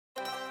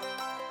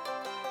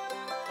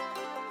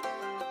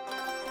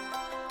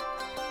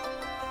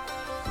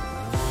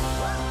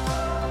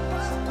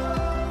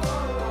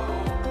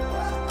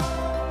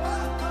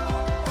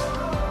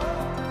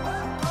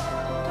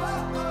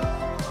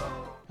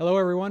Hello,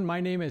 everyone.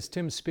 My name is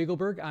Tim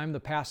Spiegelberg. I'm the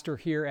pastor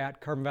here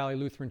at Carbon Valley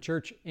Lutheran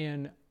Church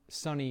in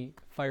sunny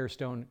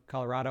Firestone,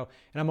 Colorado,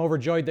 and I'm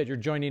overjoyed that you're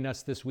joining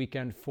us this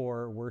weekend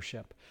for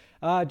worship.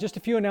 Just a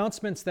few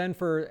announcements then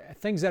for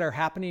things that are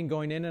happening,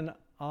 going in and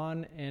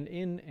on and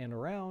in and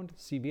around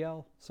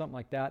CVL, something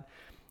like that.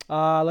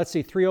 Let's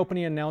see, 3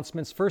 opening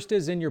announcements. First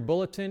is in your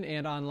bulletin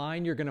and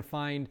online, you're going to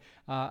find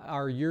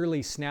our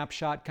yearly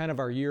snapshot, kind of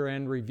our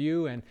year-end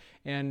review,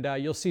 and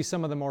you'll see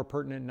some of the more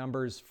pertinent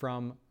numbers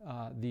from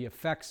the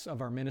effects of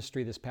our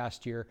ministry this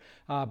past year.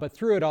 But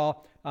through it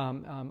all,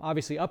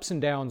 obviously ups and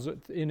downs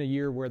in a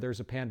year where there's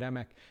a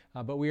pandemic,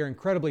 but we are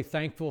incredibly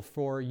thankful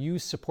for you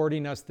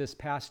supporting us this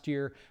past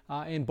year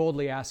and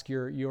boldly ask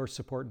your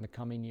support in the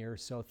coming year.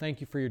 So thank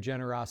you for your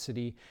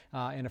generosity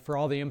and for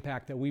all the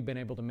impact that we've been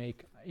able to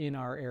make in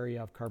our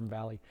area of Carbon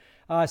Valley.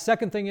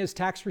 Second thing is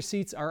tax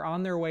receipts are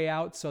on their way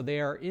out, so they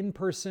are in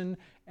person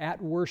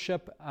at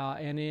worship,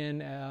 and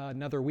in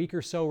another week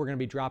or so, we're going to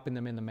be dropping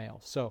them in the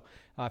mail. So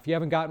if you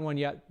haven't gotten one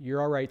yet,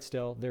 you're all right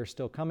still. They're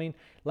still coming.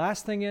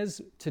 Last thing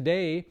is,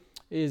 today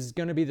is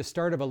going to be the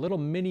start of a little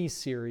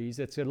mini-series.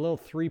 It's a little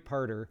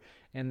 3-parter,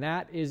 and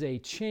that is a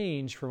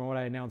change from what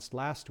I announced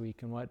last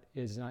week and what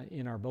is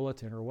in our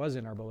bulletin, or was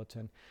in our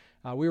bulletin.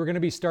 We were going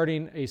to be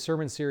starting a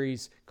sermon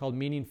series called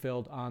Meaning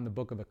Filled on the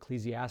book of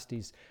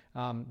Ecclesiastes,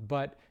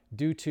 but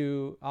due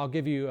to, I'll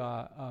give you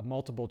a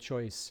multiple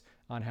choice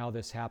on how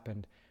this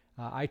happened.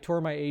 I tore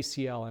my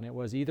ACL, and it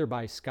was either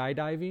by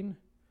skydiving,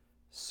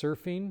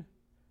 surfing,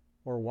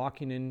 or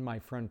walking in my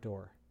front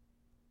door.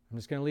 I'm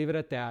just going to leave it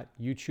at that.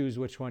 You choose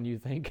which one you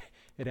think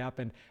it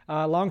happened.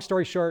 Long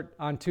story short,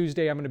 on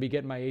Tuesday, I'm going to be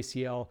getting my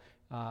ACL,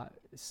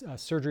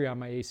 surgery on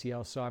my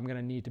ACL, so I'm going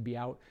to need to be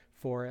out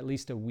for at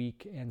least a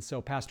week. And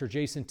so Pastor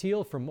Jason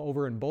Teal from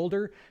over in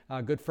Boulder,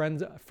 a good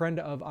friend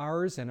of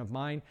ours and of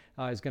mine,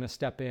 is going to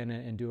step in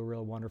and do a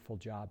real wonderful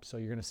job. So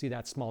you're going to see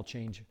that small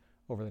change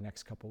over the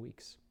next couple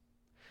weeks.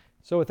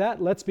 So with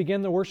that, let's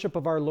begin the worship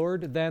of our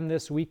Lord then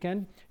this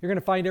weekend. You're going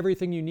to find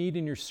everything you need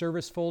in your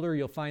service folder.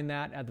 You'll find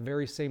that at the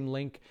very same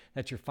link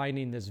that you're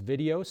finding this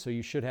video. So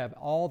you should have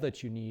all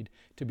that you need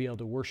to be able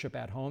to worship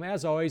at home.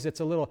 As always, it's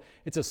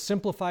a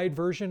simplified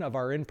version of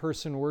our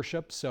in-person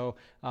worship. So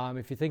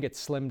if you think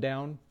it's slimmed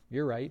down,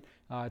 you're right.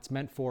 It's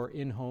meant for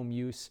in-home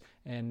use,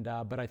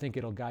 but I think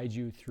it'll guide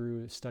you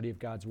through the study of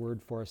God's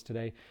Word for us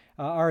today.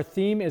 Our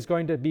theme is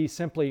going to be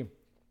simply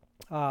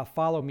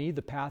follow me,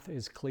 the path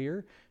is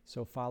clear.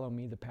 So follow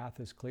me, the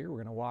path is clear. We're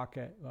going to walk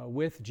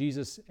with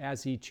Jesus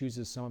as he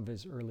chooses some of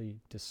his early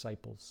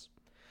disciples.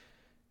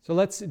 So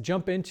let's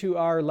jump into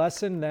our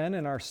lesson then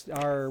and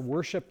our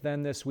worship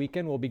then this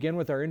weekend. We'll begin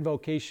with our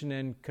invocation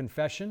and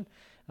confession,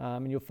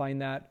 and you'll find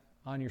that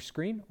on your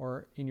screen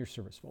or in your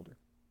service folder.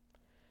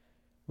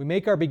 We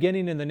make our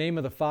beginning in the name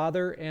of the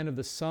Father, and of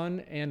the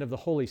Son, and of the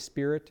Holy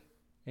Spirit.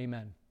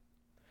 Amen.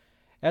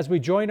 As we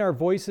join our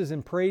voices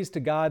in praise to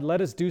God,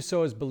 let us do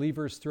so as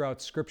believers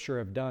throughout Scripture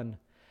have done.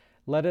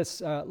 Let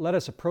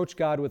us approach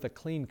God with a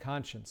clean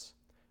conscience.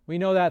 We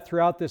know that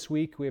throughout this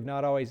week we have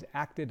not always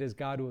acted as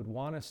God would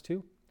want us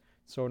to.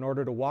 So in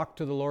order to walk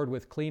to the Lord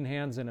with clean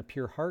hands and a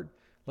pure heart,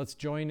 let's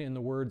join in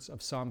the words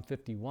of Psalm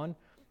 51. And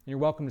you're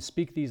welcome to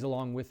speak these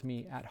along with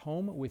me at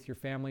home with your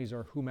families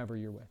or whomever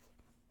you're with.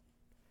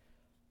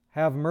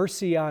 Have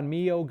mercy on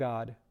me, O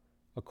God,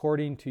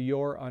 according to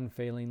your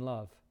unfailing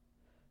love.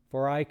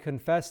 For I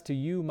confess to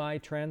you my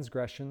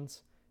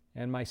transgressions,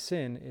 and my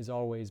sin is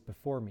always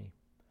before me.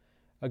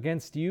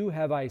 Against you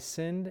have I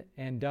sinned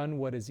and done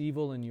what is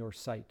evil in your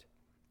sight.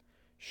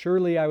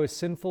 Surely I was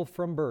sinful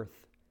from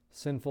birth,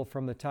 sinful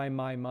from the time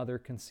my mother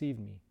conceived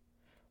me.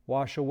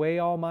 Wash away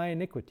all my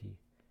iniquity,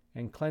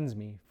 and cleanse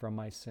me from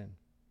my sin.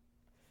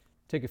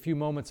 Take a few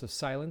moments of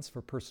silence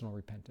for personal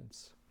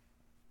repentance.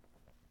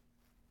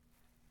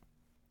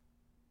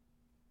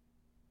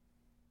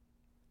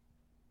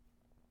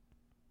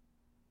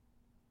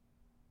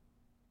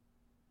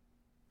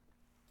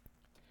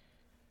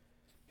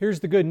 Here's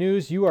the good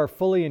news. You are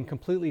fully and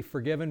completely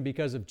forgiven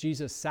because of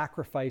Jesus'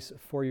 sacrifice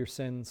for your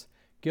sins.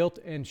 Guilt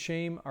and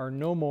shame are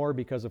no more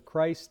because of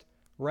Christ.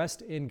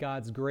 Rest in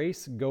God's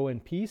grace. Go in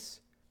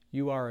peace.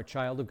 You are a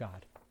child of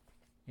God.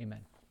 Amen.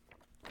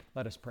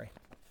 Let us pray.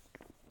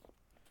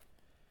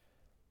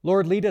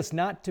 Lord, lead us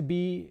to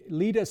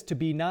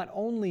be not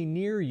only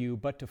near you,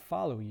 but to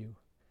follow you.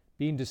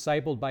 Being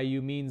discipled by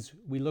you means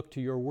we look to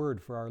your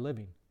word for our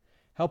living.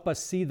 Help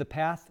us see the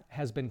path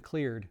has been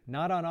cleared,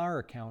 not on our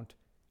account,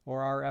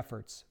 or our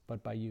efforts,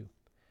 but by you.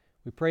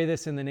 We pray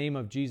this in the name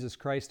of Jesus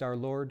Christ our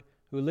Lord,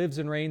 who lives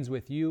and reigns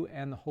with you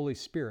and the Holy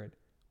Spirit,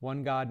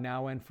 one God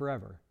now and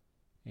forever.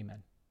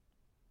 Amen.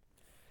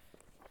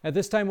 At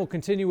this time, we'll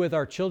continue with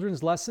our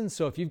children's lessons.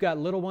 So if you've got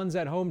little ones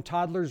at home,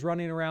 toddlers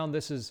running around,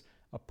 this is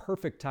a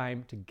perfect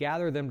time to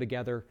gather them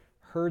together,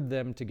 herd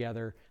them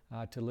together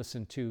to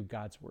listen to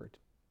God's Word.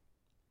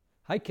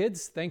 Hi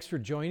kids, thanks for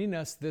joining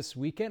us this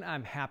weekend.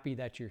 I'm happy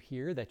that you're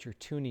here, that you're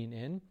tuning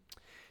in.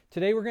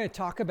 Today we're going to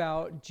talk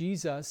about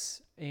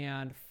Jesus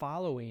and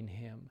following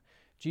him.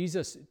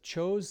 Jesus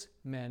chose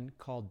men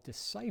called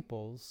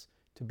disciples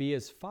to be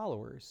his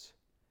followers.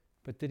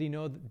 But do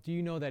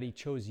you know that he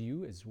chose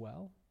you as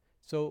well?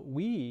 So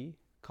we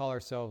call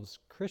ourselves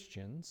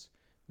Christians,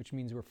 which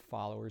means we're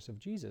followers of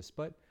Jesus.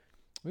 But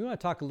we want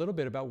to talk a little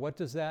bit about what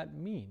does that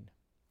mean.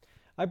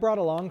 I brought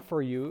along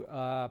for you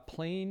a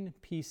plain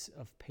piece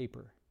of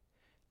paper.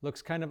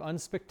 Looks kind of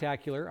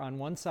unspectacular. On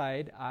one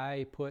side,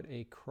 I put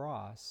a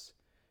cross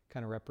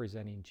kind of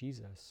representing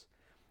Jesus.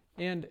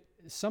 And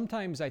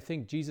sometimes I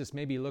think Jesus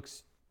maybe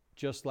looks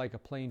just like a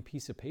plain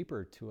piece of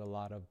paper to a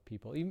lot of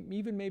people,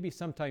 even maybe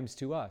sometimes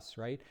to us,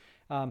 right?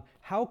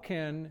 How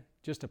can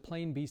just a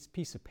plain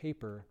piece of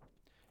paper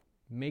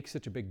make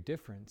such a big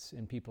difference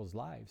in people's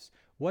lives?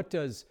 What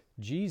does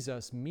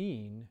Jesus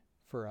mean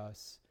for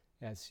us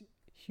as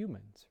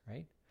humans,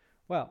 right?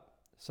 Well,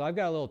 so I've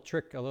got a little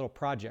trick, a little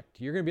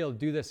project. You're going to be able to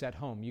do this at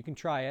home. You can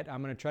try it.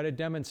 I'm going to try to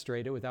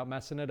demonstrate it without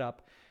messing it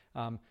up.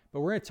 But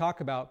we're going to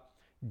talk about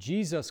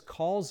Jesus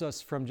calls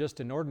us from just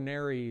an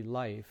ordinary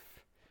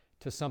life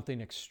to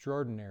something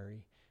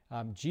extraordinary.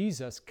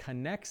 Jesus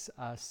connects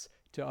us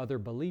to other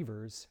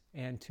believers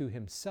and to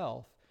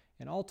himself,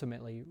 and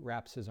ultimately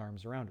wraps his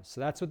arms around us.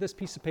 So that's what this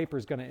piece of paper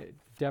is going to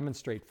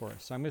demonstrate for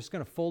us. So I'm just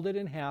going to fold it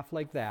in half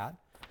like that.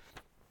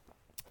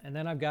 And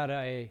then I've got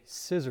a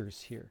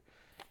scissors here.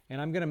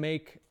 And I'm going to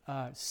make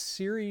a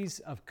series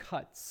of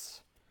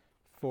cuts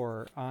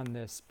on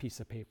this piece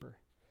of paper.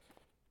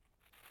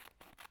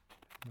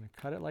 I'm going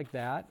to cut it like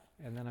that,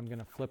 and then I'm going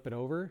to flip it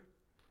over.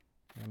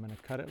 And I'm going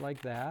to cut it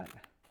like that.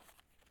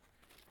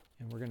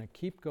 And we're going to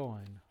keep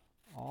going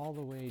all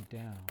the way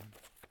down,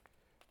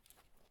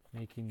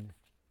 making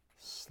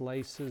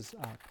slices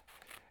up.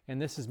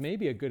 And this is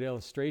maybe a good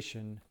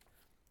illustration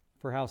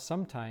for how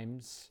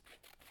sometimes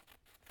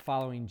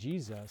following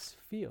Jesus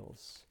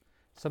feels.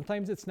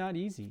 Sometimes it's not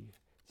easy.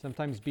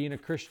 Sometimes being a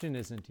Christian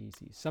isn't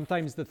easy.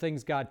 Sometimes the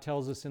things God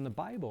tells us in the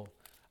Bible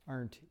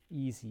aren't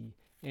easy.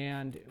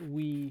 And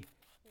we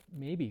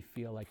maybe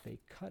feel like they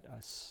cut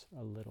us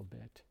a little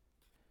bit.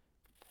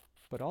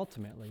 But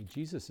ultimately,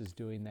 Jesus is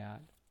doing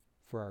that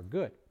for our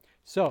good.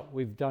 So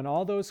we've done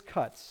all those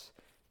cuts.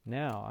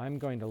 Now I'm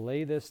going to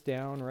lay this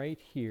down right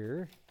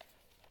here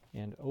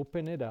and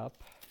open it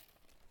up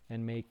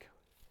and make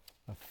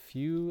a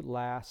few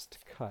last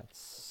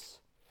cuts.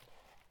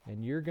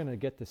 And you're going to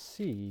get to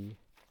see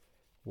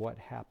what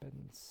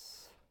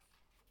happens.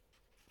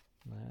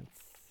 Let's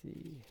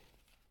see.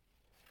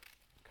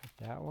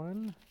 Cut that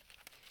one.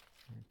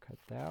 We're going to cut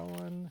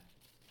that one.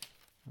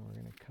 And we're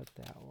going to cut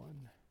that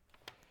one.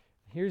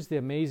 Here's the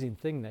amazing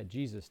thing that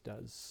Jesus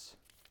does.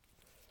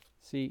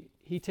 See,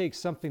 he takes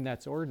something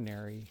that's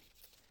ordinary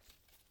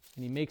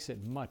and he makes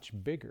it much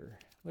bigger.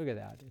 Look at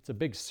that. It's a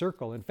big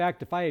circle. In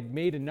fact, if I had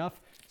made enough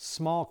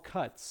small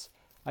cuts,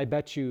 I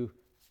bet you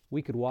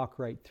we could walk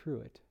right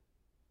through it.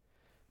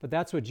 But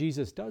that's what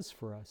Jesus does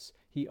for us.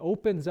 He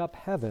opens up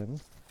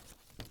heaven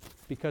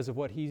because of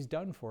what he's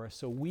done for us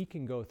so we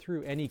can go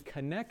through, and he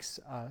connects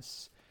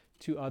us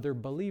to other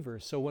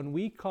believers. So when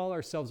we call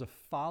ourselves a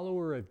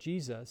follower of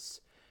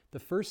Jesus, the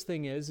first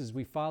thing is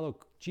we follow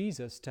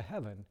Jesus to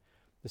heaven.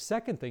 The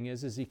second thing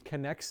is he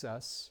connects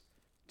us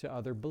to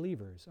other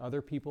believers,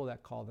 other people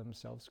that call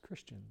themselves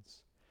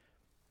Christians.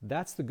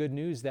 That's the good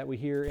news that we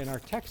hear in our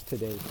text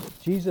today.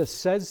 Jesus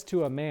says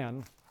to a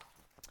man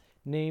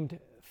named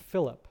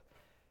Philip,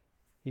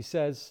 he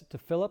says to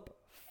Philip,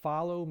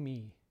 "Follow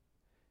me."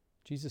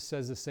 Jesus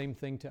says the same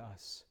thing to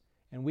us.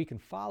 And we can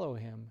follow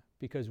him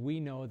because we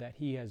know that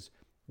he has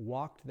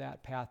walked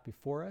that path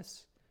before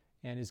us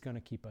and is going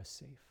to keep us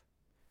safe.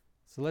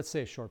 So let's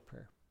say a short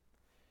prayer.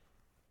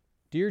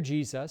 Dear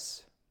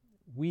Jesus,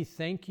 we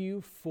thank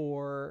you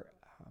for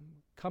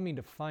coming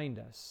to find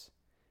us.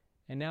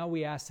 And now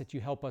we ask that you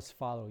help us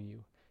follow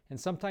you. And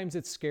sometimes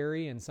it's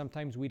scary and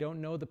sometimes we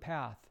don't know the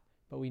path,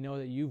 but we know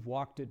that you've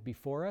walked it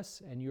before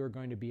us and you are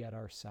going to be at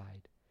our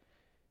side.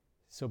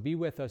 So be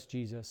with us,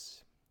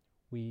 Jesus.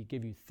 We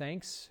give you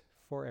thanks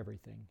for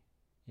everything.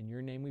 In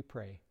your name we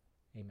pray.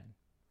 Amen.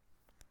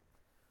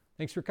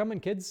 Thanks for coming,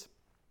 kids.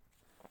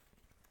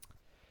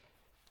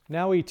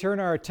 Now we turn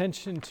our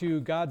attention to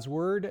God's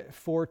Word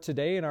for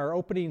today, and our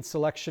opening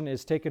selection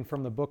is taken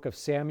from the book of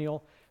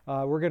Samuel.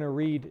 We're going to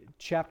read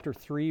chapter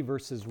 3,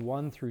 verses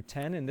 1 through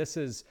 10, and this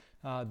is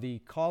the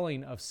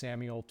calling of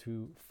Samuel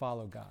to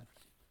follow God.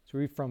 So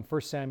read from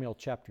 1 Samuel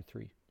chapter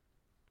 3.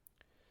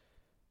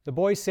 The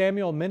boy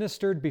Samuel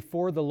ministered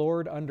before the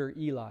Lord under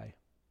Eli.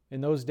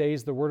 In those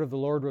days the word of the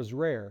Lord was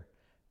rare.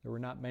 There were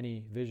not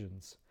many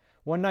visions.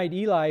 One night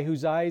Eli,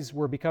 whose eyes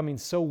were becoming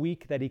so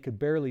weak that he could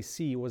barely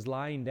see, was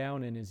lying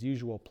down in his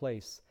usual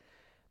place.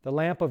 The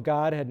lamp of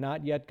God had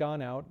not yet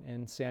gone out,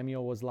 and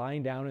Samuel was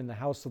lying down in the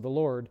house of the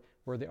Lord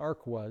where the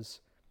ark was.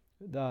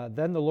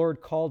 Then the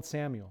Lord called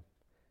Samuel.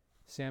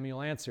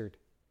 Samuel answered,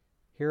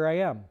 "Here I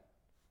am."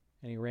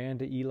 And he ran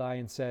to Eli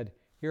and said,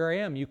 "Here I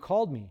am, you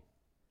called me."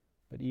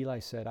 But Eli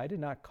said, "I did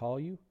not call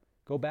you.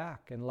 Go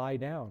back and lie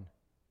down."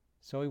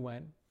 So he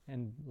went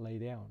and lay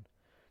down.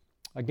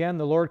 Again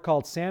the Lord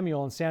called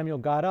Samuel, and Samuel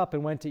got up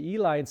and went to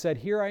Eli and said,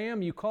 "Here I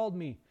am, you called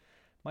me."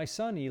 "My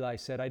son," Eli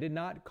said, "I did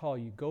not call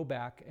you. Go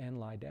back and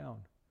lie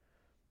down."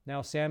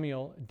 Now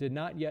Samuel did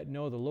not yet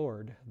know the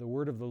Lord. The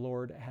word of the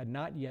Lord had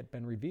not yet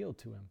been revealed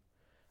to him.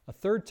 A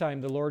third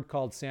time the Lord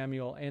called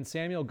Samuel, and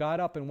Samuel got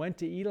up and went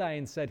to Eli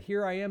and said,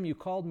 "Here I am, you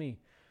called me."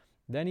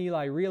 Then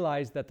Eli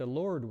realized that the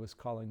Lord was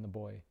calling the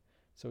boy.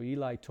 So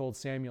Eli told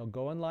Samuel,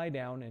 "Go and lie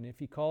down, and if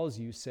he calls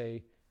you,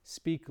 say,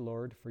 'Speak,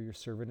 Lord, for your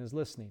servant is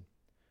listening.'"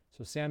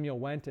 So Samuel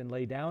went and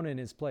lay down in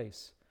his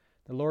place.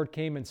 The Lord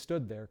came and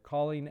stood there,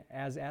 calling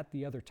as at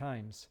the other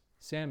times,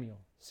 "Samuel,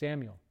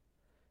 Samuel."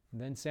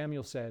 And then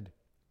Samuel said,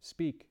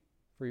 "Speak,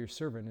 for your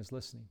servant is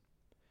listening."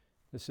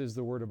 This is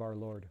the word of our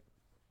Lord.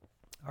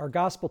 Our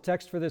gospel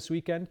text for this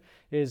weekend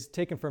is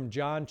taken from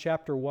John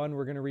chapter 1.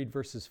 We're going to read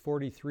verses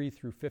 43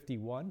 through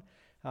 51.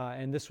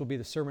 And this will be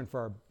the sermon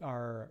for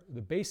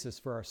the basis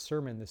for our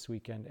sermon this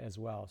weekend as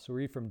well. So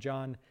we read from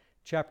John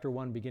chapter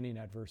 1, beginning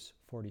at verse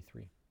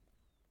 43.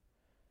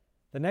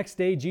 The next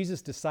day,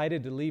 Jesus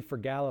decided to leave for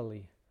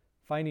Galilee.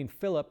 Finding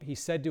Philip, he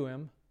said to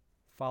him,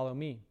 "Follow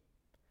me."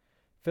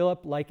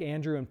 Philip, like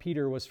Andrew and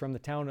Peter, was from the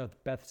town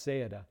of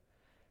Bethsaida.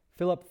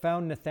 Philip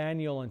found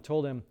Nathanael and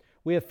told him,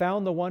 "We have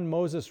found the one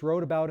Moses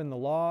wrote about in the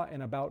law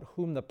and about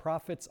whom the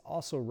prophets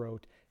also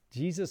wrote,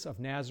 Jesus of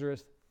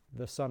Nazareth,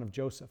 the son of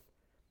Joseph."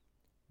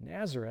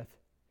 "Nazareth?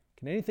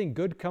 Can anything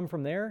good come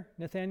from there?"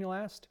 Nathanael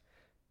asked.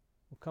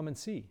 "Well, come and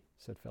see,"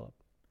 said Philip.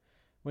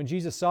 When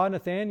Jesus saw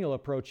Nathanael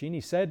approaching,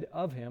 he said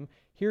of him,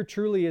 "Here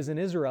truly is an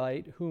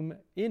Israelite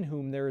in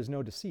whom there is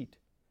no deceit."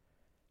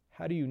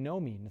 "How do you know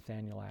me?"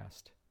 Nathanael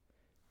asked.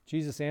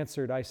 Jesus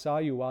answered, "I saw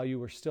you while you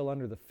were still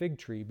under the fig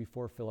tree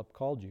before Philip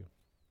called you."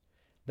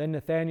 Then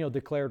Nathanael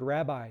declared,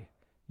 "Rabbi,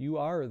 you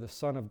are the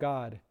Son of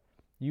God.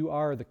 You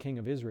are the King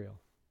of Israel."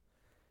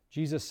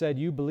 Jesus said,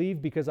 "You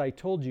believe because I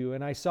told you,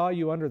 and I saw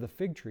you under the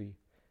fig tree.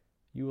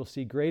 You will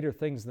see greater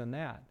things than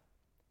that."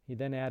 He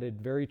then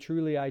added, "Very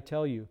truly I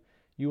tell you,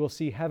 you will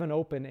see heaven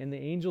open and the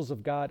angels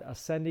of God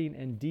ascending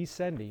and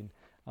descending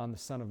on the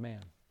Son of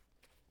Man."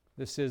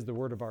 This is the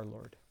word of our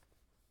Lord.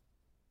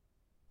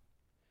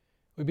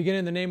 We begin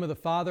in the name of the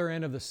Father,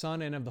 and of the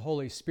Son, and of the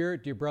Holy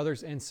Spirit. Dear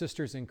brothers and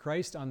sisters in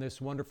Christ, on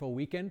this wonderful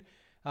weekend,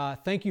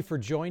 thank you for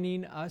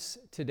joining us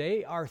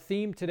today. Our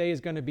theme today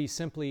is going to be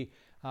simply,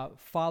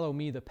 "Follow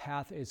me, the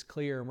path is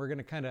clear." And we're going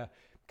to kind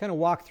of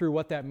walk through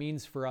what that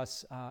means for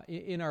us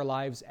in our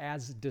lives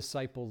as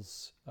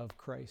disciples of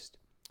Christ.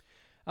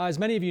 As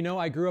many of you know,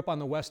 I grew up on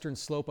the western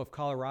slope of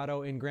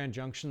Colorado, in Grand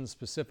Junction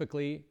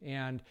specifically,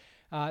 and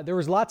there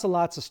was lots and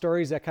lots of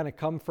stories that kind of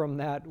come from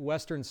that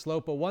western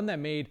slope, but one that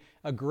made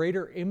a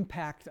greater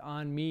impact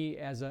on me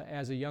as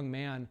a young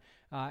man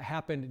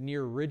happened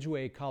near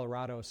Ridgway,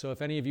 Colorado. So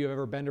if any of you have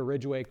ever been to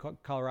Ridgway,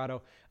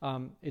 Colorado,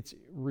 it's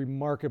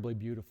remarkably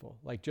beautiful,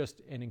 like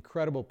just an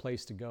incredible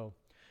place to go.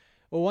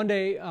 Well, one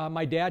day,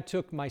 my dad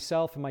took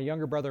myself and my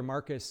younger brother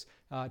Marcus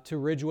to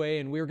Ridgway,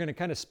 and we were going to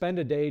kind of spend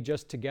a day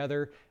just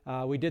together.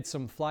 We did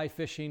some fly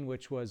fishing,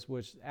 which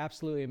was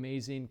absolutely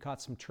amazing,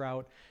 caught some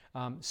trout,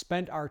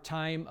 spent our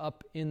time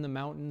up in the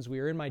mountains.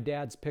 We were in my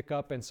dad's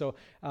pickup, and so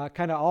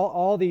kind of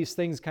all these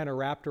things kind of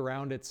wrapped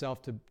around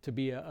itself to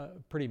be a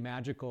pretty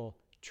magical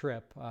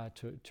trip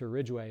to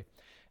Ridgway.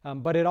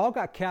 But it all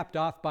got capped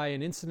off by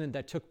an incident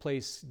that took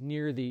place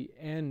near the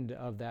end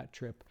of that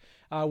trip.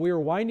 We were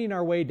winding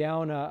our way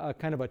down a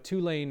kind of a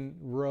two-lane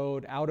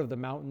road out of the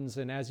mountains,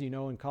 and as you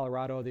know, in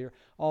Colorado, they're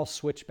all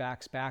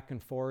switchbacks back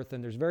and forth,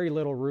 and there's very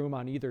little room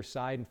on either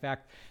side. In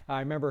fact, I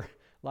remember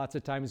lots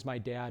of times my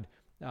dad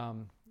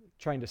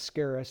trying to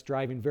scare us,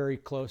 driving very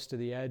close to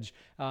the edge,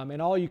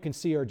 and all you can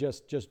see are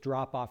just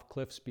drop-off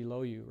cliffs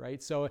below you,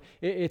 right? So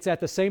it's at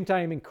the same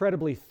time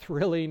incredibly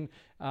thrilling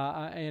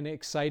and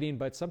exciting,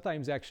 but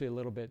sometimes actually a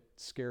little bit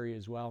scary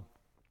as well.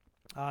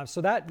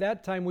 So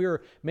that time we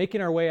were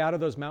making our way out of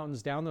those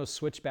mountains, down those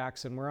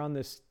switchbacks, and we're on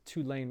this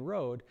two-lane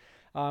road.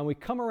 We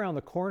come around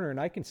the corner, and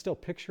I can still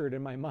picture it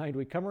in my mind.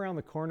 We come around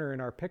the corner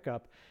in our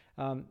pickup,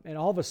 and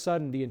all of a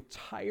sudden the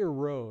entire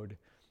road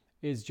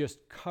is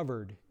just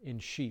covered in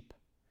sheep.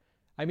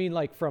 I mean,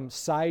 like from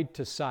side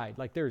to side,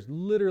 like there's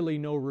literally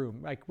no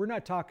room. Like we're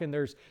not talking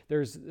there's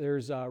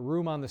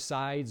room on the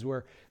sides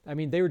where, I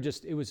mean,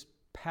 it was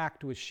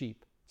packed with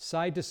sheep,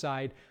 side to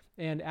side,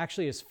 and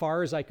actually as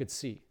far as I could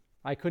see.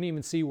 I couldn't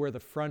even see where the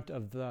front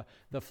of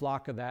the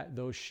flock of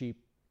those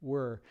sheep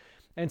were.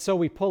 And so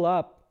we pull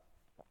up,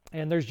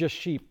 and there's just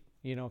sheep,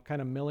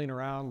 kind of milling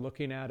around,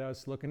 looking at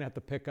us, looking at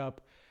the pickup.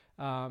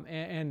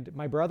 And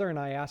my brother and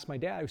I asked my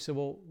dad, we said,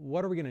 "Well,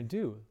 what are we going to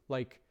do?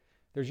 Like,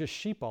 there's just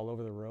sheep all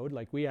over the road.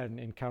 Like, we hadn't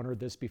encountered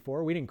this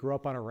before. We didn't grow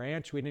up on a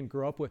ranch. We didn't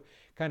grow up with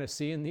kind of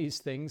seeing these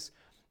things."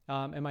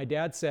 And my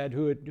dad said,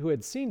 who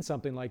had seen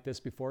something like this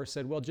before,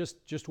 said, "Well,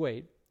 just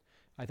wait.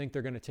 I think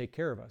they're going to take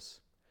care of us."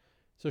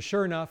 So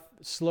sure enough,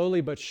 slowly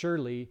but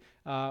surely,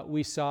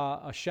 we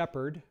saw a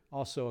shepherd,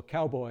 also a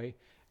cowboy,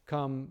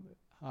 come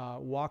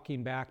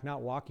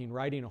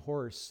riding a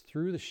horse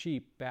through the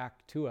sheep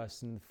back to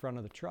us in front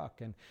of the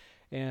truck.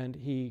 And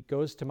he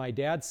goes to my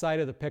dad's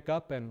side of the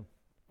pickup, and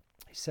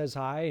he says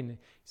hi, and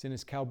he's in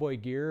his cowboy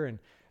gear,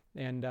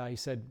 and he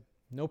said,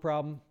 "No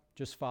problem,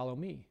 just follow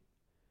me."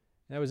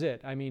 That was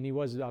it. I mean, he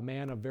was a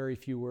man of very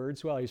few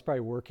words. Well, he's probably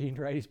working,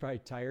 right? He's probably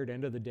tired,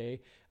 end of the day,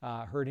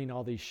 herding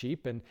all these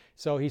sheep. And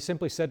so he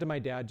simply said to my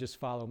dad, just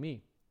follow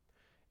me.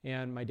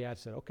 And my dad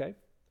said, okay.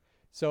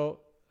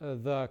 So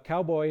the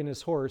cowboy and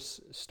his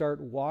horse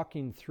start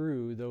walking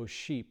through those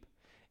sheep.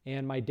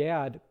 And my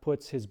dad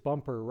puts his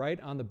bumper right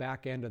on the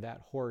back end of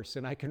that horse.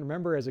 And I can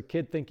remember as a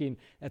kid thinking,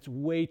 that's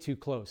way too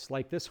close.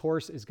 Like, this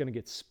horse is going to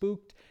get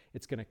spooked.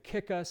 It's going to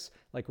kick us.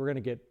 Like, we're going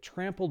to get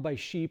trampled by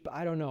sheep.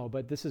 I don't know,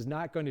 but this is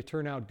not going to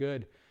turn out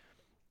good.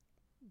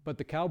 But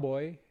the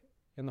cowboy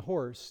and the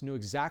horse knew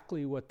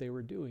exactly what they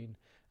were doing.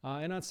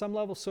 And on some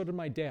level, so did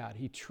my dad.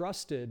 He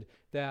trusted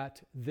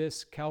that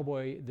this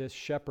cowboy, this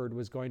shepherd,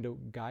 was going to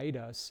guide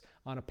us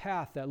on a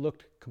path that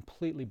looked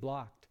completely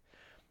blocked.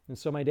 And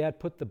so my dad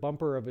put the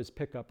bumper of his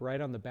pickup right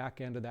on the back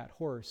end of that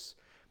horse.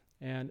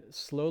 And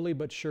slowly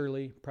but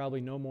surely, probably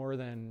no more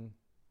than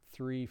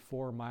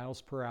 3-4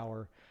 miles per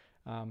hour,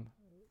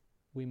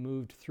 we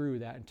moved through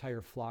that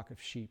entire flock of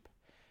sheep.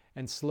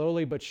 And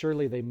slowly but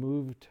surely they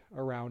moved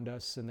around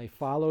us, and they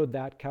followed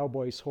that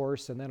cowboy's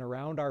horse and then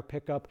around our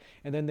pickup,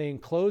 and then they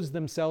enclosed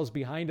themselves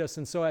behind us.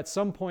 And so at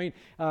some point,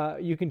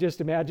 you can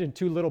just imagine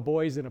two little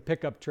boys in a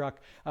pickup truck.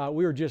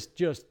 We were just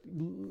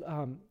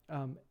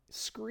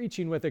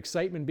screeching with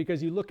excitement,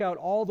 because you look out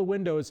all the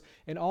windows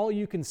and all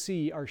you can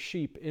see are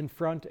sheep in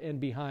front and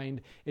behind.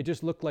 It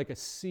just looked like a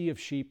sea of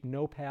sheep,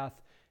 no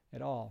path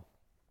at all.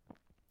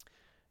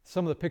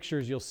 Some of the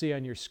pictures you'll see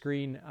on your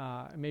screen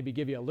maybe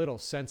give you a little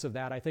sense of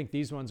that. I think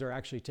these ones are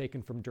actually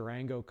taken from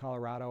Durango,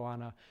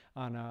 Colorado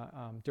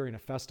during a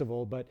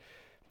festival, but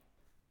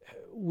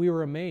we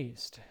were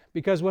amazed,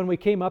 because when we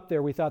came up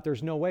there, we thought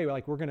there's no way,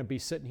 we're going to be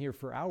sitting here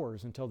for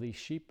hours until these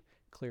sheep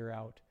clear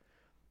out.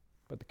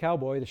 But the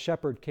cowboy, the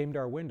shepherd, came to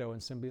our window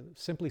and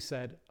simply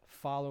said,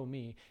 follow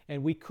me.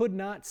 And we could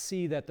not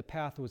see that the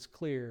path was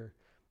clear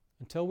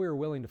until we were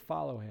willing to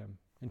follow him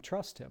and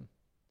trust him.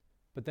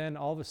 But then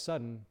all of a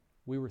sudden,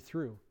 we were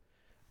through.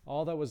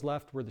 All that was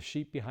left were the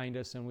sheep behind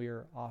us, and we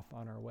were off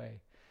on our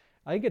way.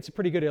 I think it's a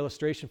pretty good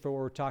illustration for what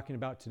we're talking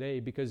about today,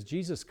 because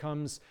Jesus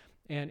comes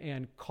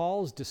and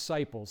calls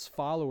disciples,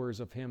 followers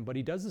of him, but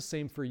he does the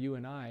same for you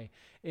and I.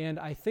 And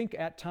I think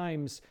at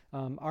times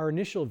our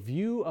initial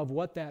view of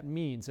what that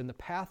means and the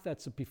path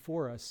that's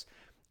before us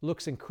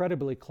looks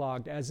incredibly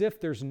clogged, as if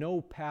there's no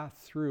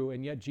path through.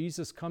 And yet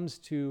Jesus comes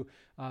to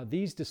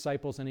these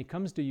disciples, and he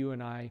comes to you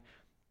and I,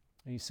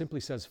 and he simply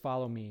says,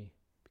 follow me,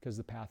 because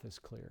the path is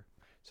clear.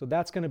 So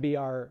that's going to be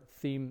our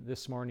theme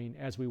this morning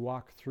as we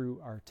walk through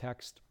our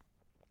text.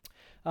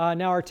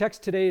 Now, our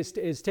text today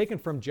is taken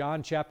from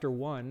John chapter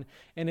 1,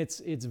 and it's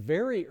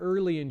very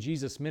early in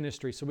Jesus'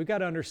 ministry. So we've got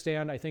to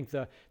understand, I think,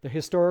 the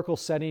historical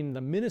setting,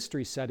 the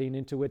ministry setting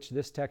into which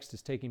this text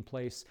is taking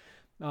place.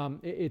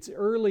 It's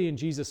early in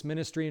Jesus'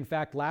 ministry. In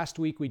fact, last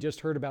week we just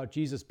heard about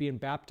Jesus being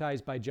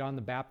baptized by John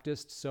the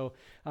Baptist. So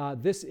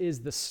this is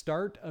the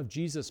start of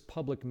Jesus'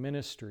 public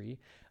ministry.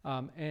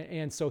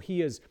 And so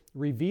he is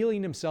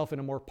revealing himself in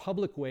a more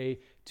public way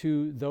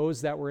to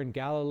those that were in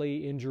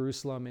Galilee, in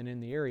Jerusalem, and in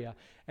the area.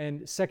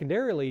 And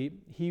secondarily,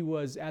 he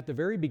was at the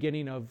very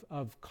beginning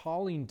of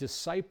calling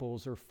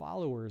disciples or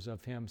followers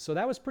of him. So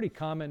that was pretty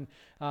common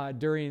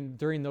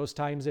during those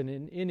times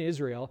in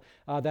Israel,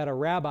 that a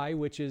rabbi,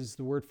 which is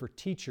the word for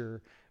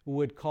teacher,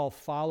 would call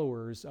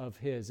followers of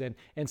his.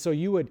 And so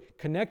you would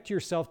connect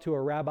yourself to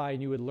a rabbi,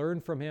 and you would learn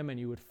from him, and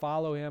you would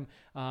follow him,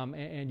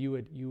 and you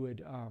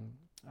would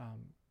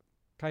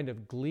kind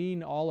of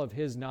glean all of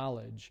his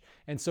knowledge.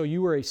 And so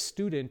you were a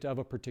student of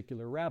a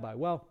particular rabbi.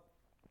 Well,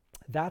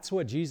 that's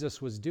what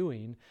Jesus was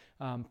doing,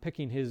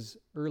 picking his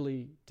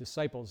early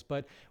disciples.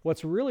 But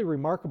what's really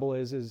remarkable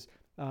is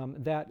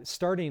that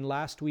starting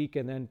last week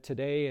and then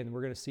today, and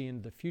we're going to see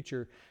in the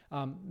future,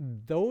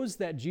 those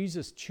that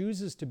Jesus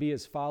chooses to be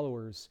his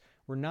followers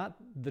were not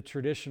the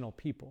traditional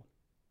people.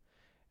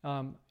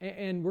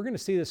 And we're going to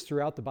see this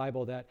throughout the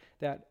Bible,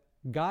 that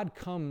God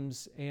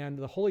comes and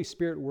the Holy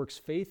Spirit works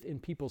faith in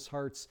people's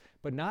hearts,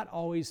 but not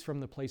always from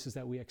the places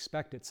that we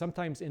expect it,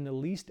 sometimes in the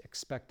least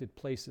expected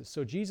places.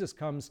 So Jesus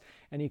comes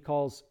and he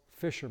calls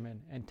fishermen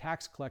and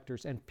tax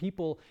collectors and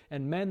people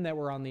and men that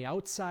were on the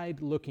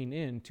outside looking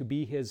in to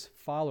be his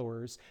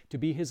followers, to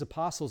be his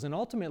apostles, and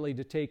ultimately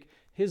to take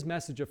his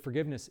message of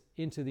forgiveness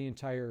into the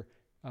entire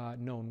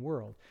known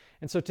world.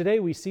 And so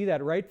today we see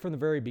that right from the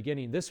very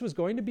beginning. This was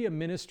going to be a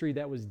ministry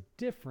that was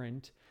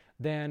different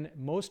than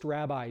most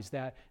rabbis,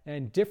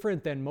 and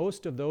different than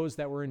most of those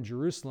that were in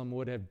Jerusalem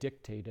would have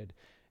dictated.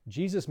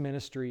 Jesus'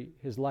 ministry,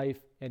 his life,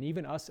 and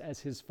even us as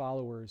his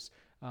followers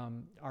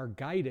are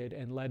guided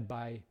and led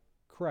by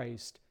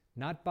Christ,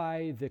 not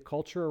by the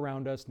culture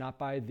around us, not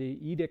by the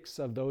edicts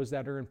of those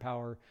that are in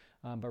power,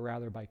 but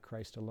rather by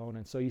Christ alone.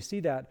 And so you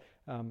see that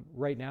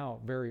right now,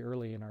 very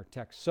early in our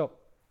text. So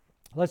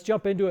let's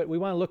jump into it. We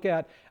want to look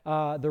at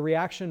the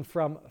reaction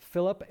from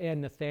Philip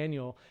and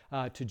Nathanael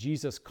to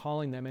Jesus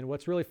calling them. And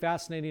what's really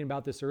fascinating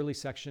about this early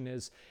section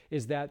is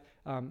that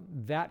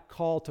that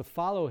call to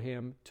follow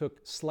him took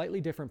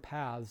slightly different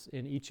paths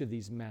in each of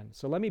these men.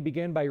 So let me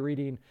begin by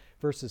reading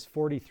verses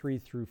 43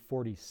 through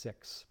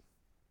 46.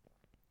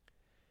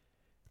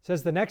 It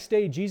says, the next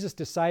day Jesus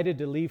decided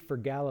to leave for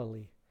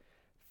Galilee.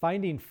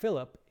 Finding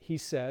Philip, he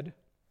said,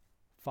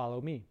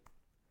 "Follow me."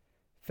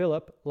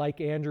 Philip, like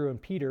Andrew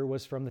and Peter,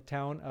 was from the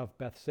town of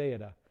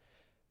Bethsaida.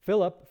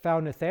 Philip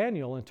found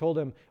Nathanael and told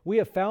him, "We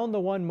have found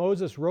the one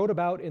Moses wrote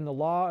about in the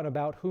law and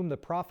about whom the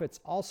prophets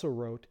also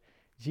wrote,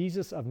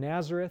 Jesus of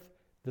Nazareth,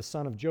 the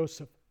son of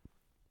Joseph."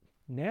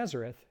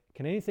 "Nazareth?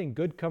 Can anything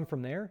good come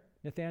from there?"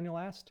 Nathanael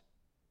asked.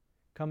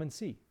 "Come and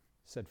see,"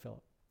 said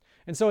Philip.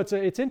 And so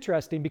it's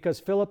interesting because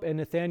Philip and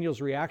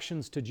Nathanael's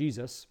reactions to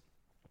Jesus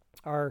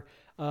are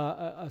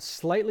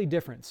slightly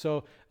different.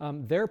 So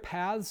their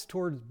paths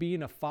towards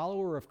being a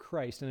follower of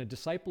Christ and a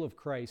disciple of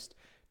Christ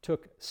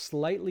took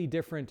slightly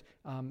different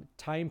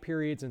time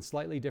periods and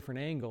slightly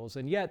different angles,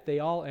 and yet they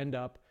all end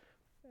up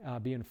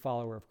being a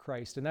follower of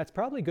Christ. And that's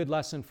probably a good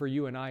lesson for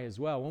you and I as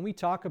well. When we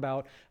talk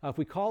about, if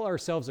we call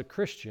ourselves a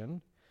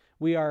Christian,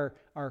 we are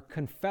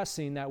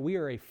confessing that we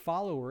are a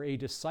follower, a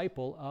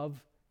disciple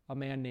of a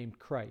man named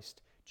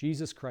Christ,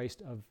 Jesus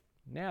Christ of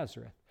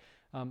Nazareth.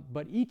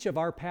 But each of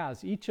our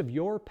paths, each of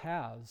your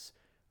paths,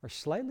 are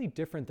slightly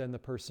different than the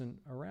person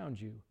around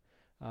you.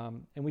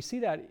 And we see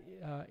that,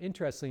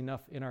 interestingly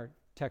enough, in our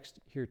text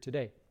here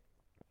today.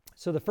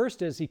 So the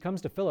first is he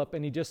comes to Philip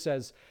and he just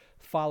says,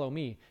 "Follow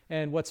me."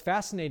 And what's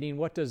fascinating,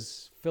 what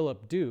does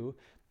Philip do?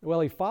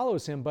 Well, he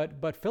follows him,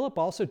 but Philip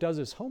also does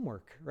his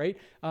homework, right?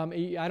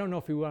 I don't know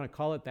if we want to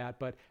call it that,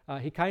 but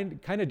he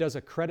kind of does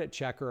a credit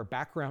check or a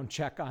background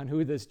check on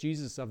who this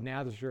Jesus of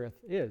Nazareth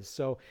is.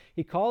 So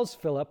he calls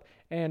Philip,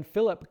 and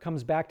Philip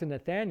comes back to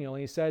Nathanael,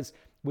 and he says,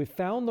 "We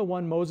found the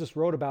one Moses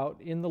wrote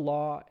about in the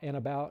law and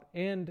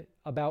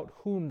about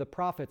whom the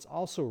prophets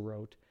also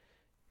wrote.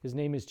 His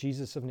name is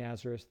Jesus of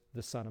Nazareth,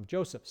 the son of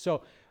Joseph."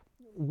 So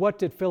what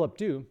did Philip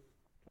do?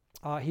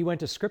 He went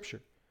to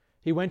Scripture.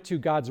 He went to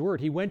God's Word.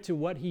 He went to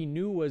what he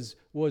knew was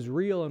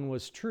real and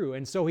was true.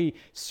 And so he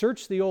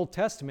searched the Old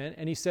Testament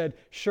and he said,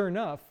 sure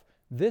enough,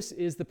 this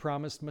is the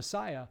promised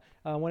Messiah.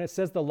 When it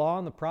says the law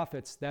and the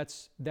prophets,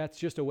 that's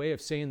just a way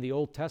of saying the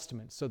Old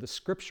Testament. So the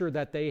Scripture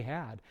that they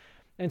had.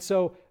 And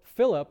so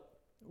Philip,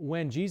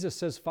 when Jesus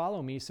says,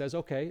 "Follow me," says,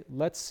 okay,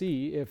 let's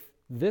see if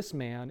this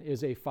man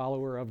is a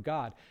follower of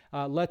God.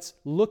 Let's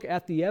look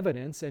at the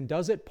evidence, and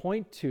does it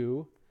point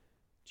to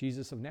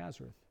Jesus of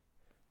Nazareth?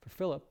 For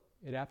Philip,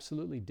 it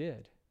absolutely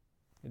did.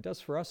 It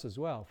does for us as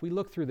well. If we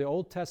look through the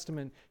Old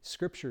Testament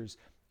scriptures,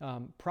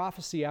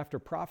 prophecy after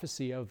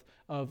prophecy of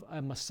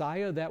a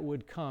Messiah that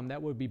would come,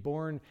 that would be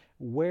born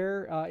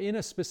where, in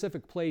a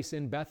specific place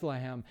in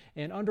Bethlehem,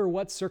 and under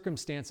what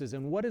circumstances,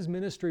 and what his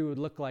ministry would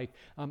look like.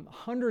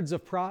 Hundreds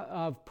of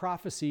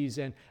prophecies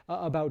and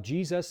about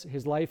Jesus,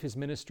 his life, his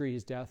ministry,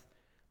 his death,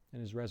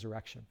 and his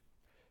resurrection.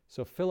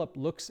 So Philip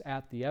looks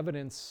at the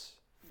evidence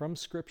from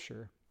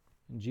Scripture,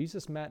 and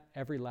Jesus met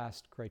every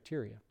last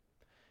criteria.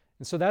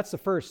 And so that's the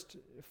first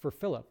for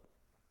Philip.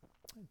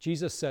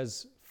 Jesus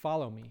says,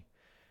 "Follow me."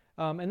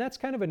 And that's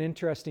kind of an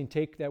interesting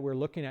take that we're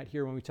looking at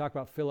here when we talk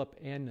about Philip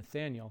and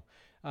Nathanael.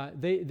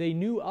 They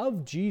knew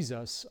of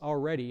Jesus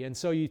already. And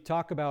so you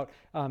talk about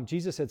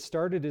Jesus had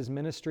started his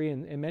ministry,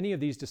 and many of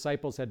these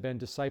disciples had been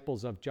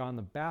disciples of John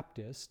the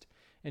Baptist.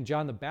 And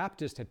John the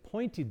Baptist had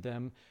pointed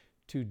them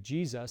to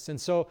Jesus. And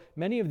so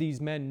many of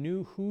these men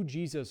knew who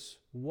Jesus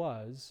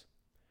was.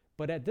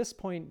 But at this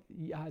point,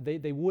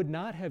 they would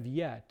not have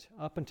yet,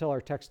 up until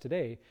our text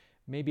today,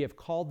 maybe have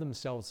called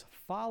themselves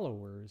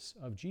followers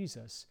of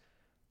Jesus.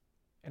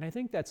 And I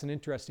think that's an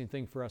interesting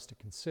thing for us to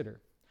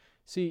consider.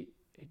 See,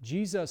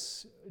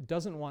 Jesus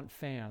doesn't want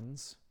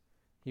fans,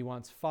 he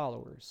wants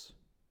followers.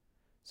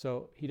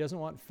 So he doesn't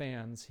want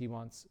fans, he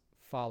wants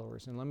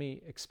followers. And let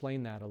me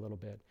explain that a little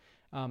bit.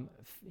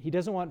 He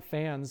doesn't want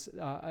fans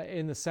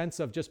in the sense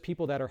of just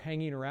people that are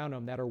hanging around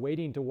him, that are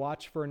waiting to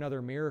watch for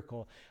another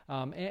miracle.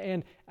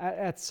 And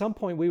at some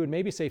point, we would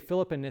maybe say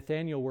Philip and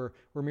Nathanael were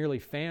merely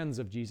fans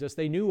of Jesus.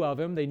 They knew of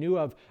him. They knew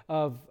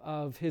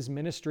of his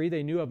ministry.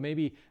 They knew of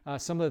maybe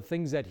some of the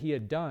things that he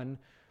had done.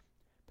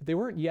 But they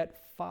weren't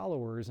yet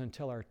followers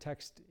until our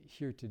text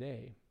here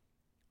today.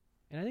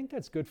 And I think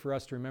that's good for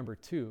us to remember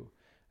too.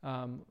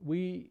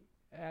 We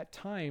at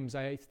times,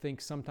 I think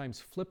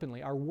sometimes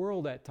flippantly, our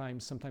world at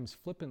times sometimes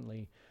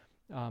flippantly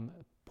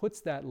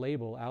puts that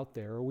label out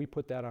there, or we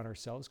put that on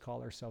ourselves,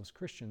 call ourselves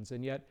Christians,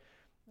 and yet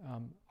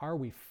are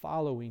we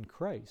following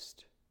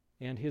Christ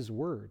and His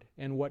Word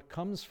and what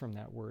comes from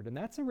that Word? And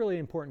that's a really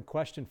important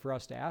question for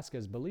us to ask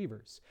as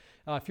believers.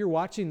 If you're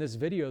watching this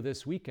video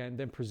this weekend,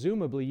 then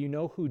presumably you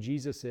know who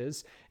Jesus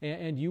is,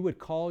 and you would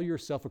call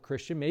yourself a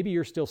Christian. Maybe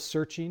you're still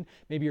searching,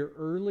 maybe you're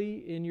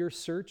early in your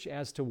search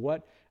as to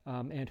what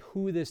and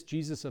who this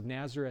Jesus of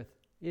Nazareth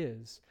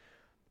is.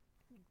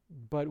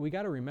 But we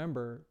got to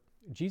remember,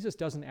 Jesus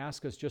doesn't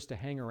ask us just to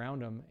hang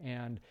around Him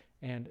and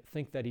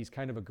think that He's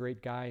kind of a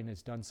great guy and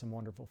has done some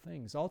wonderful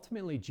things.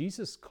 Ultimately,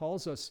 Jesus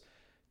calls us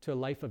to a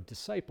life of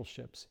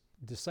discipleship.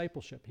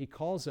 He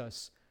calls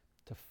us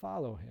to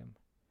follow Him.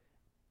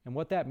 And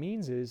what that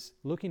means is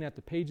looking at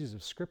the pages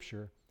of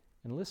Scripture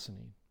and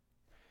listening.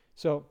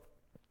 So,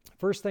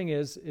 first thing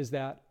is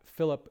that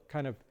Philip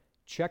kind of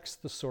checks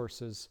the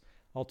sources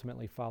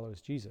ultimately follows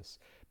Jesus.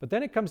 But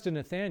then it comes to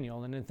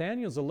Nathanael, and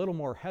Nathanael's a little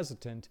more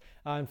hesitant.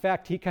 In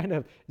fact, he kind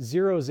of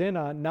zeroes in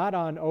on, not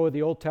on,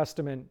 the Old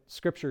Testament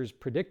scriptures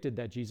predicted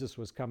that Jesus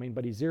was coming,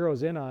 but he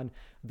zeroes in on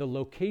the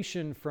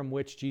location from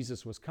which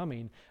Jesus was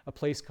coming, a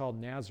place called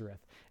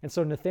Nazareth. And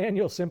so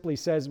Nathanael simply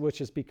says, which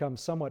has become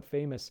somewhat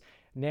famous,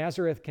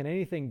 Nazareth, can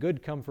anything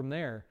good come from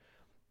there?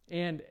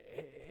 And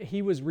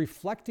he was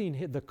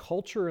reflecting the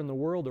culture and the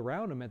world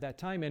around him at that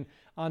time. And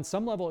on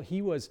some level,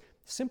 he was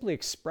simply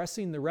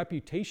expressing the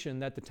reputation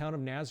that the town of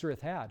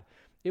Nazareth had.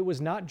 It was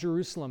not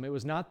Jerusalem. It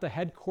was not the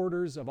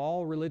headquarters of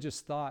all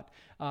religious thought.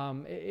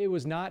 It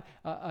was not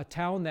a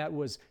town that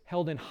was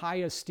held in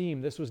high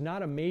esteem. This was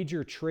not a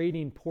major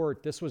trading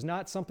port. This was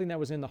not something that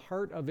was in the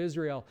heart of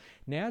Israel.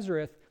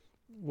 Nazareth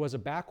was a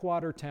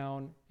backwater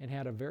town and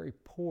had a very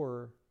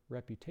poor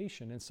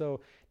reputation. And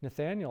so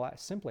Nathanael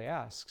simply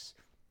asks,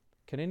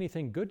 can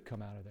anything good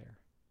come out of there?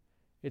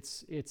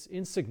 It's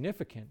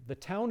insignificant. The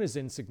town is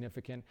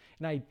insignificant.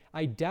 And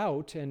I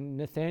doubt, and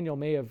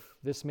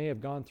this may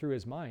have gone through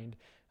his mind,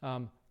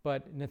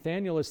 but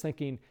Nathanael is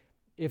thinking,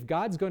 if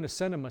God's going to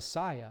send a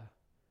Messiah,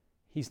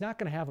 he's not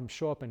going to have him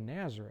show up in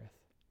Nazareth.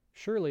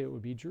 Surely it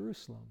would be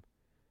Jerusalem.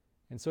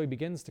 And so he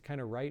begins to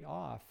kind of write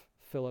off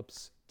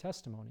Philip's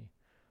testimony.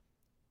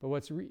 But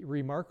what's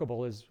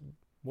remarkable is,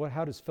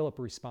 how does Philip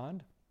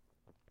respond?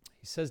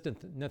 He says to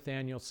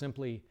Nathanael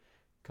simply,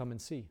 come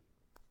and see.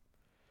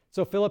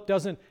 So Philip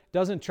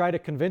doesn't try to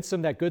convince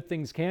him that good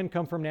things can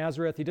come from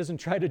Nazareth. He doesn't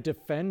try to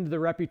defend the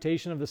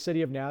reputation of the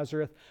city of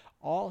Nazareth.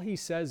 All he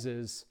says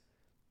is,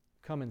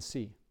 come and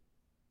see.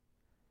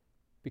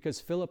 Because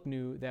Philip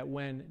knew that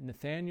when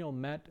Nathanael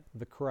met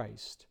the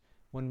Christ,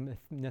 when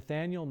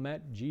Nathanael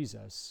met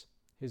Jesus,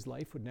 his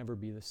life would never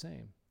be the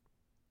same.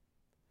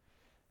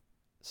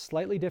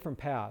 Slightly different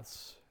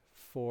paths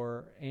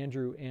for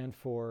Andrew and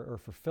for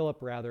Philip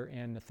rather,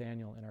 and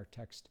Nathanael in our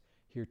text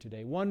here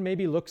today. One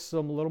maybe looks a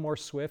little more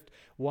swift.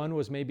 One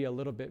was maybe a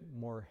little bit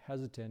more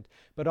hesitant.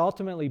 But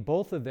ultimately,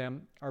 both of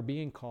them are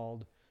being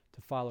called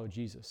to follow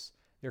Jesus.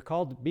 They're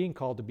being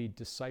called to be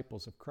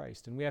disciples of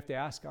Christ. And we have to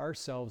ask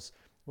ourselves,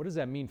 what does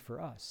that mean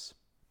for us?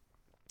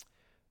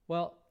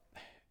 Well,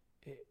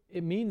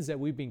 it means that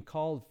we've been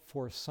called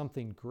for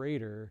something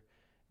greater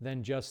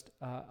than just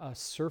a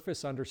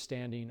surface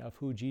understanding of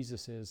who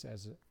Jesus is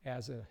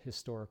as a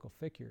historical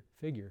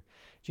figure.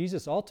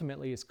 Jesus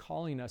ultimately is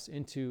calling us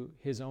into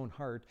his own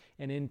heart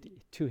and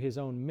into his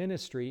own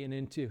ministry and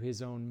into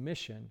his own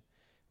mission,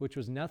 which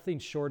was nothing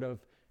short of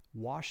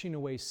washing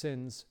away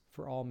sins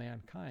for all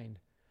mankind.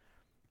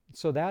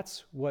 So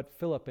that's what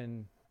Philip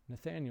and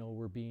Nathanael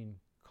were being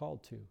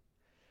called to.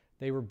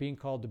 They were being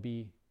called to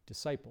be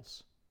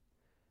disciples.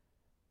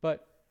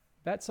 But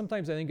that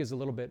sometimes I think is a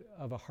little bit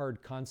of a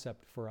hard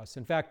concept for us.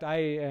 In fact, I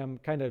am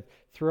kind of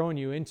throwing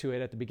you into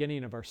it at the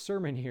beginning of our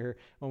sermon here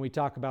when we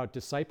talk about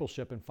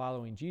discipleship and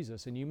following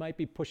Jesus. And you might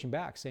be pushing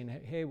back saying,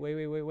 hey,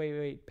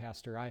 wait,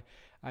 Pastor,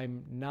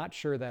 I'm not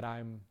sure that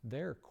I'm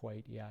there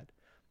quite yet.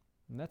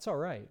 And that's all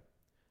right.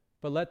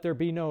 But let there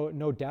be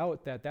no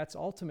doubt that that's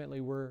ultimately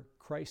where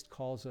Christ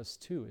calls us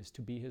to, is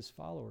to be his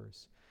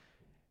followers.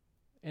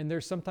 And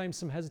there's sometimes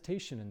some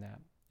hesitation in that.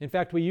 In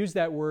fact, we use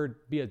that word,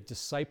 be a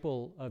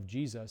disciple of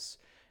Jesus.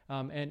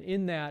 And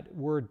in that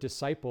word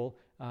disciple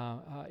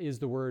is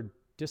the word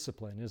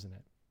discipline, isn't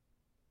it?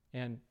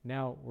 And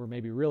now we're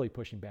maybe really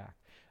pushing back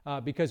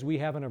because we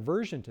have an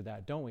aversion to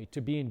that, don't we? To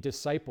being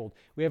discipled.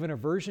 We have an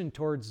aversion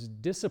towards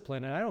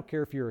discipline. And I don't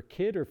care if you're a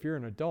kid or if you're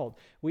an adult.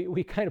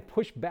 We kind of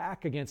push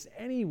back against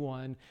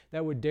anyone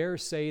that would dare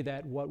say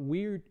that what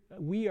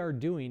we are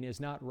doing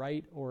is not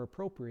right or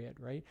appropriate,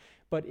 right?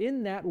 But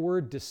in that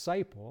word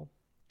disciple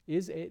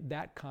is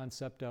that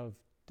concept of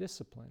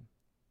discipline.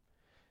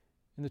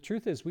 And the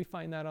truth is, we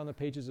find that on the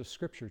pages of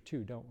Scripture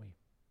too, don't we?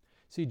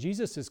 See,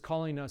 Jesus is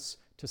calling us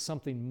to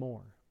something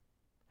more.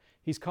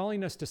 He's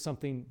calling us to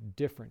something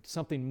different,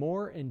 something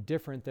more and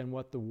different than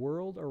what the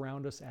world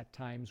around us at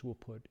times will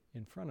put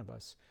in front of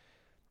us.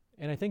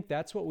 And I think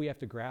that's what we have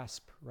to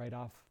grasp right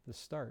off the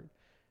start.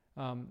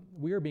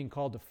 We are being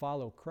called to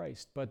follow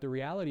Christ, but the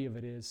reality of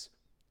it is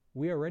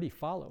we already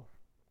follow.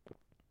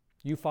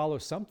 You follow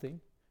something,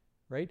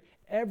 right?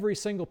 Every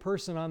single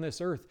person on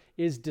this earth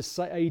is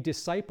a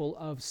disciple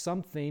of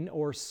something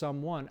or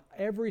someone.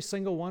 Every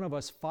single one of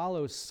us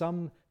follows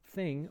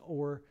something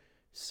or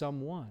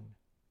someone.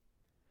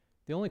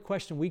 The only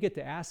question we get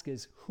to ask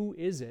is, who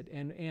is it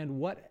and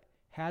what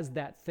has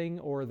that thing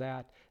or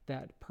that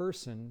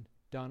person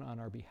done on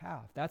our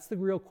behalf? That's the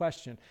real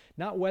question.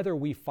 Not whether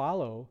we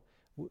follow.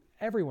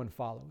 Everyone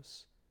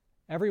follows.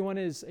 Everyone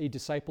is a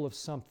disciple of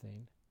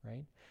something,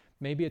 right?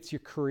 Maybe it's your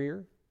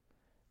career.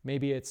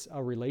 Maybe it's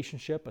a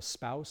relationship, a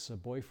spouse, a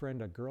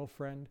boyfriend, a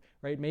girlfriend,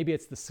 right? Maybe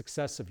it's the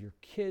success of your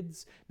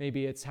kids.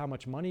 Maybe it's how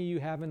much money you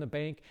have in the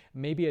bank.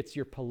 Maybe it's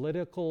your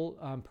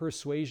political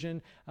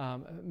persuasion.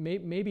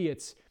 Maybe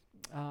it's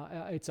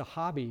a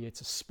hobby.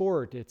 It's a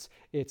sport.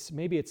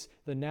 Maybe it's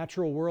the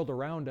natural world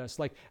around us.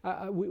 Like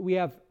we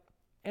have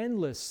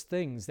endless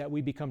things that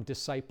we become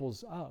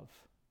disciples of,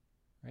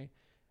 right?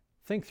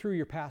 Think through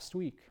your past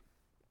week.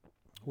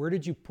 Where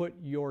did you put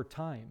your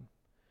time?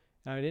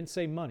 Now, I didn't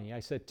say money, I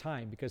said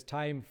time, because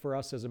time for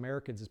us as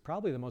Americans is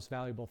probably the most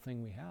valuable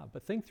thing we have.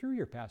 But think through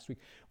your past week.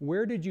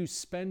 Where did you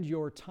spend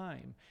your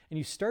time? And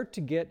you start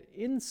to get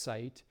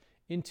insight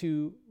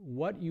into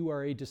what you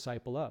are a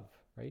disciple of,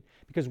 right?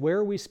 Because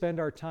where we spend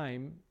our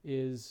time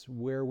is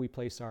where we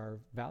place our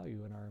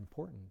value and our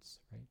importance,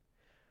 right?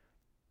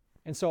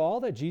 And so all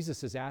that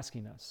Jesus is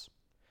asking us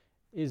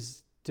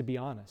is to be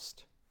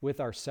honest with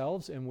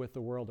ourselves and with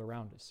the world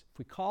around us. If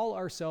we call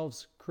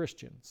ourselves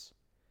Christians,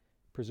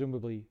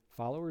 presumably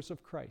followers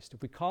of Christ,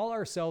 if we call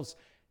ourselves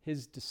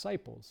his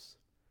disciples,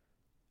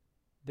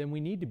 then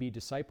we need to be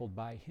discipled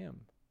by him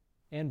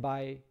and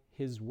by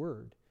his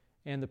word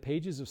and the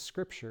pages of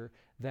Scripture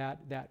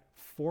that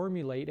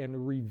formulate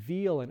and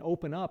reveal and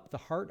open up the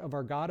heart of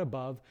our God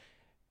above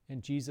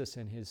and Jesus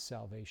and his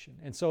salvation.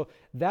 And so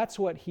that's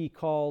what he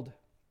called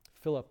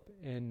Philip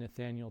and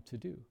Nathanael to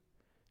do,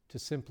 to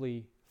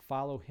simply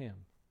follow him,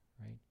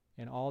 right,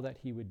 and all that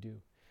he would do.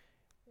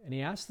 And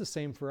he asked the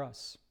same for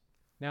us.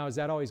 Now, is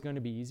that always going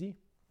to be easy?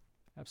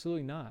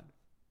 Absolutely not,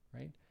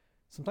 right?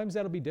 Sometimes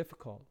that'll be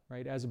difficult,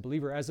 right? As a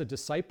believer, as a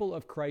disciple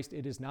of Christ,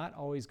 it is not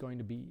always going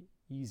to be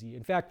easy.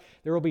 In fact,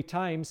 there will be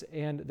times,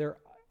 and there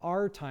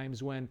are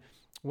times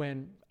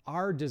when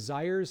our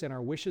desires and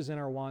our wishes and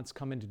our wants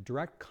come into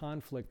direct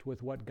conflict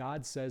with what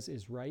God says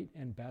is right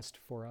and best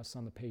for us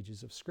on the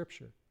pages of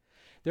Scripture.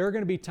 There are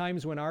going to be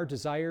times when our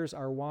desires,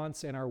 our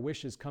wants, and our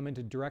wishes come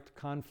into direct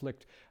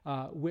conflict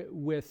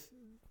with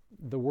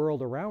the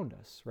world around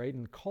us, right,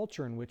 and the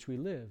culture in which we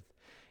live.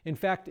 In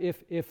fact,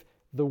 if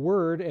the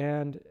Word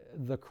and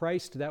the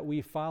Christ that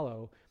we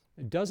follow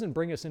doesn't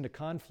bring us into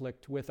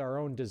conflict with our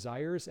own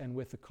desires and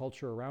with the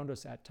culture around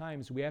us at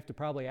times, we have to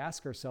probably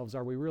ask ourselves,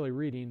 are we really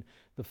reading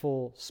the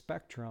full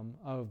spectrum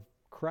of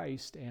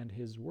Christ and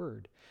his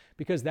Word?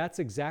 Because that's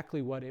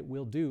exactly what it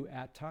will do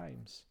at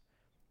times.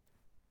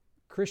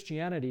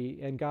 Christianity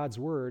and God's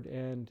Word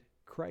and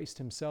Christ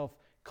himself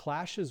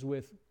clashes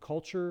with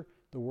culture,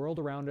 the world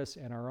around us,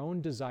 and our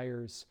own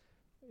desires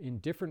in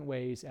different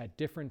ways at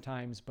different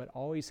times, but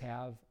always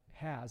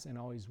has, and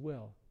always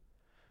will.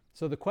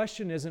 So the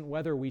question isn't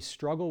whether we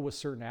struggle with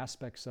certain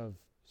aspects of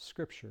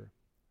Scripture,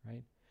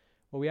 right?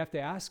 What we have to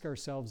ask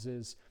ourselves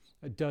is,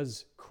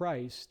 does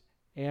Christ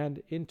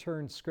and in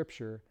turn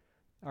Scripture,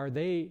 are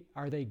they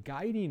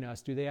guiding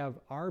us? Do they have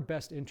our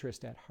best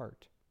interest at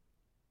heart?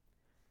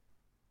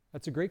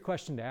 That's a great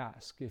question to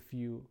ask if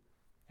you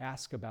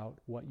ask about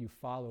what you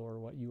follow or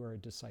what you are a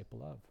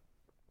disciple of.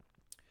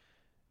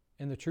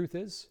 And the truth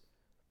is,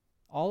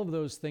 all of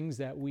those things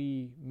that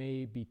we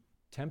may be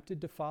tempted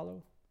to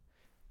follow,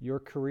 your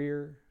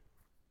career,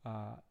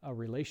 a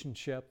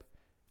relationship,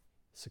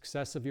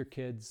 success of your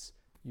kids,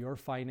 your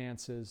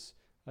finances,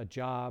 a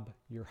job,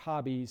 your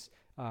hobbies,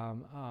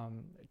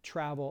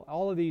 travel,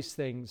 all of these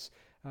things,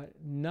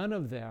 none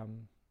of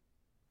them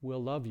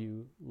will love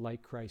you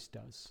like Christ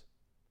does.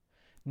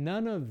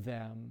 None of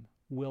them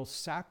will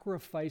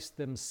sacrifice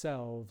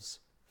themselves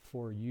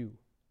for you.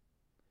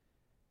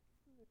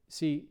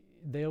 See,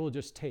 they will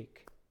just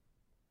take.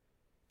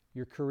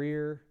 Your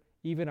career,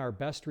 even our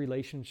best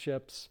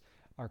relationships,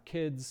 our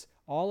kids,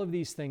 all of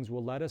these things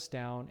will let us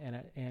down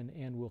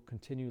and will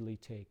continually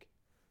take.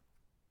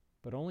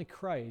 But only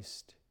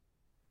Christ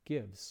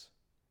gives.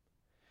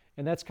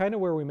 And that's kind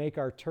of where we make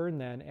our turn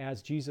then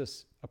as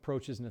Jesus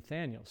approaches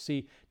Nathanael.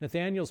 See,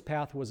 Nathanael's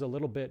path was a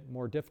little bit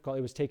more difficult.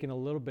 It was taking a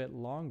little bit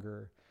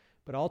longer.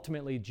 But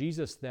ultimately,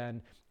 Jesus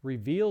then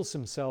reveals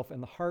himself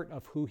in the heart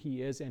of who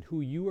he is and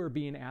who you are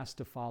being asked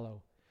to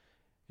follow.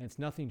 And it's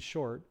nothing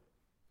short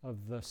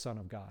of the Son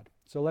of God.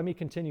 So let me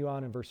continue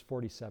on in verse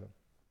 47.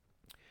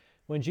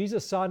 When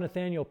Jesus saw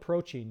Nathanael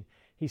approaching,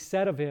 he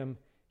said of him,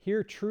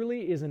 "Here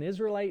truly is an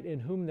Israelite in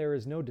whom there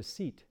is no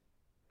deceit."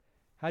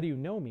 "How do you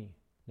know me?"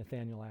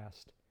 Nathanael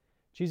asked.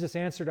 Jesus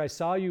answered, "I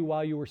saw you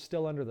while you were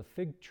still under the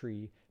fig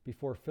tree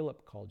before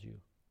Philip called you."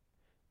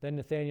 Then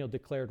Nathanael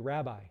declared,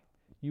 "Rabbi,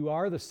 you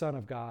are the Son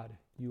of God.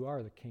 You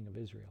are the King of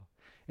Israel."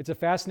 It's a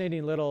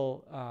fascinating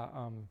little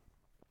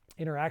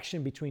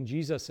interaction between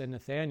Jesus and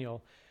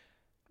Nathanael.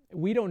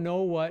 We don't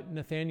know what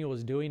Nathanael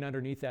was doing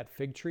underneath that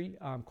fig tree.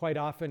 Quite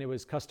often it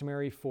was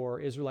customary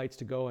for Israelites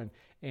to go and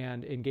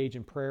engage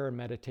in prayer and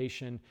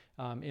meditation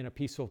in a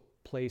peaceful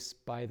place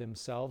by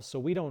themselves. So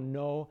we don't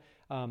know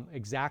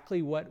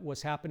exactly what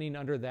was happening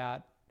under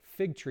that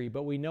fig tree,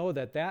 but we know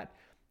that that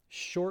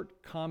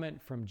short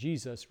comment from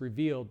Jesus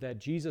revealed that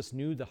Jesus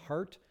knew the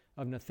heart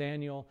of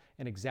Nathanael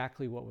and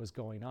exactly what was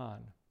going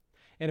on.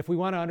 And if we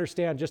want to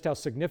understand just how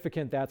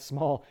significant that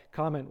small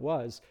comment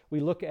was, we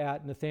look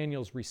at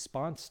Nathanael's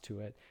response to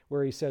it,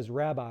 where he says,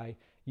 "Rabbi,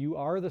 you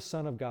are the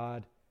Son of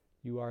God,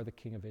 you are the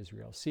King of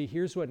Israel." See,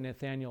 here's what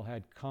Nathanael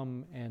had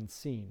come and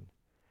seen.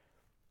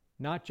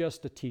 Not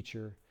just a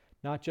teacher,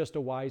 not just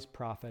a wise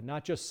prophet,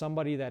 not just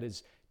somebody that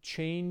has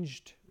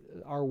changed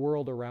our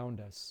world around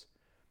us,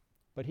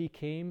 but he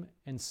came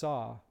and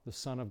saw the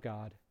Son of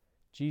God,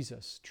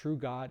 Jesus, true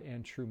God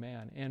and true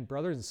man. And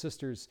brothers and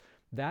sisters,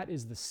 that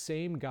is the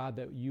same God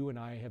that you and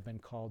I have been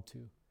called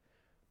to.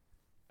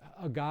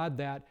 a God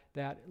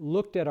that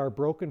looked at our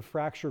broken,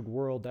 fractured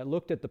world, that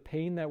looked at the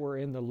pain that we're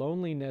in, the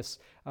loneliness,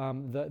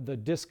 the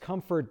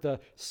discomfort, the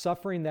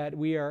suffering that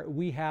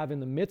we have in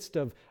the midst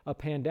of a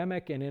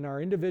pandemic and in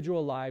our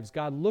individual lives.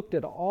 God looked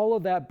at all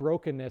of that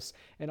brokenness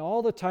and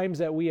all the times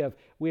that we have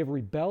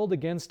rebelled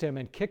against Him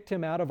and kicked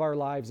Him out of our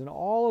lives and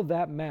all of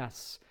that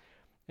mess.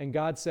 And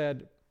God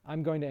said,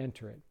 I'm going to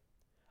enter it.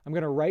 I'm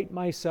going to write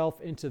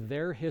myself into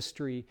their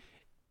history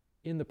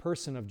in the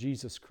person of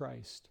Jesus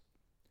Christ.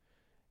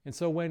 And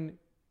so when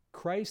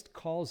Christ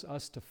calls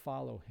us to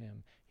follow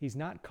Him, He's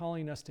not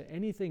calling us to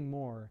anything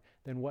more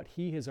than what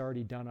He has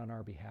already done on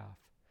our behalf.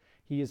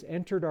 He has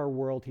entered our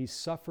world. He's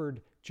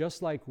suffered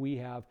just like we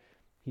have.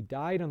 He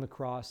died on the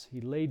cross.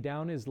 He laid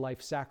down His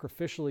life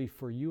sacrificially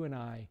for you and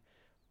I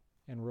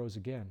and rose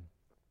again.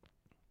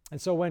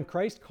 And so when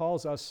Christ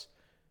calls us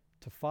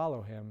to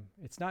follow Him,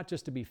 it's not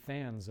just to be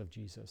fans of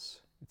Jesus.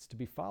 It's to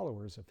be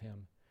followers of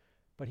Him.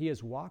 But He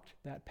has walked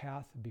that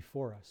path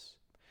before us.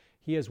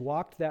 He has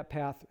walked that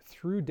path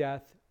through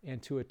death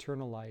and to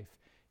eternal life.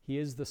 He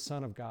is the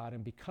Son of God.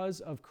 And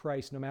because of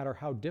Christ, no matter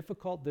how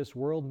difficult this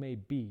world may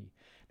be,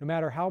 no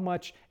matter how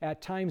much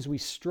at times we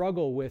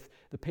struggle with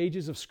the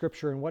pages of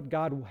Scripture and what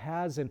God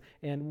has and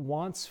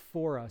wants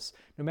for us,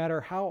 no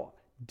matter how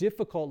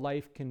difficult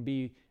life can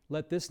be,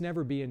 let this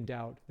never be in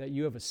doubt, that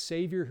you have a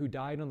Savior who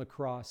died on the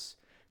cross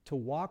to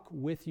walk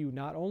with you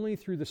not only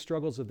through the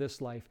struggles of this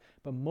life,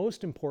 but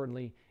most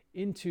importantly,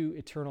 into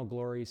eternal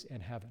glories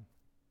and heaven.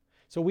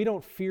 So we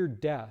don't fear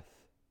death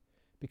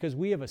because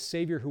we have a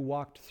Savior who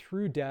walked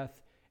through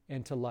death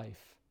and to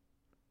life.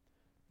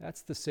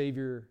 That's the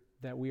Savior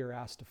that we are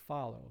asked to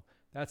follow.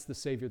 That's the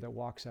Savior that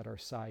walks at our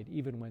side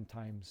even when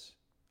times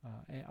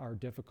are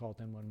difficult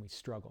and when we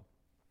struggle.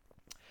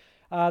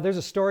 There's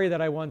a story that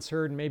I once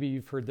heard, and maybe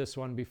you've heard this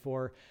one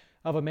before,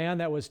 of a man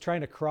that was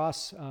trying to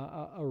cross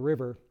a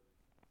river,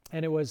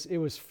 and it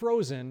was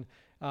frozen.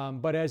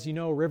 But as you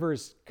know,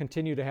 rivers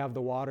continue to have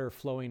the water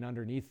flowing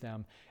underneath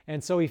them.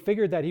 And so he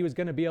figured that he was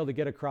going to be able to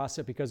get across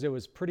it because it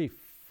was pretty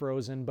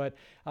frozen, but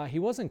he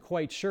wasn't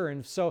quite sure.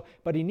 And so,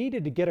 but he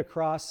needed to get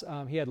across.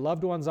 He had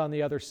loved ones on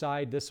the other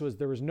side.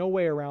 There was no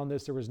way around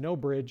this. There was no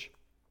bridge.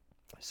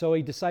 So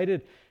he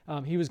decided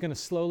he was going to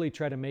slowly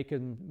try to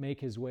make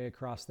his way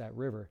across that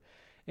river.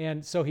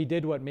 And so he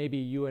did what maybe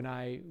you and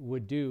I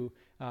would do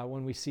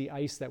when we see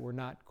ice that we're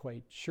not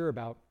quite sure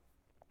about.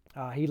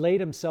 He laid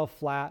himself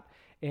flat.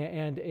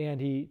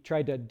 And he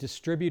tried to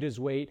distribute his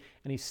weight,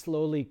 and he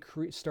slowly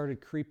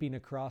started creeping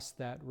across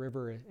that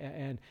river,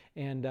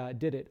 and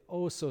did it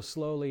oh so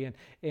slowly.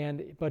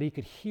 But he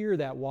could hear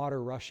that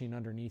water rushing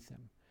underneath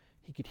him.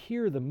 He could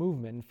hear the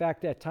movement. In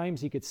fact, at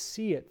times he could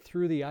see it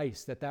through the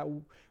ice, that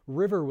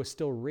river was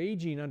still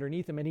raging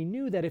underneath him. And he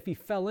knew that if he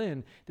fell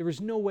in, there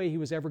was no way he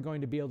was ever going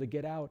to be able to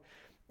get out.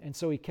 And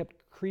so he kept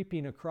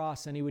creeping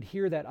across, and he would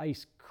hear that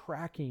ice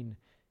cracking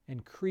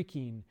and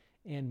creaking,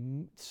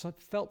 and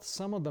felt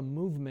some of the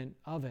movement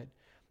of it,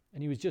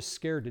 and he was just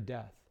scared to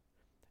death.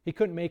 He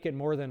couldn't make it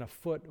more than a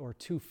foot or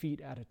 2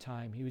 feet at a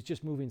time. He was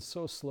just moving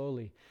so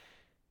slowly.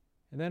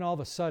 And then all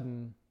of a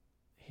sudden,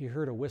 he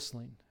heard a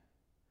whistling.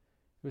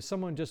 It was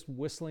someone just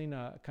whistling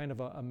a kind of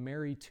a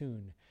merry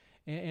tune.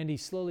 And he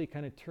slowly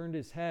kind of turned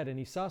his head, and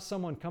he saw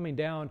someone coming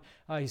down.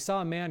 He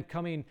saw a man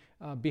coming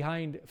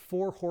behind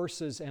 4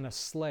 horses and a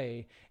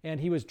sleigh, and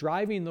he was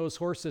driving those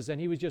horses,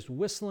 and he was just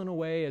whistling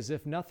away as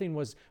if nothing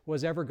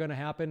was ever going to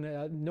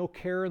happen, no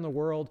care in the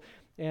world.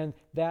 And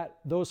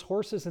those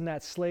horses and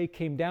that sleigh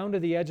came down to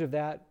the edge of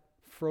that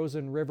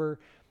frozen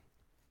river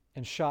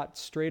and shot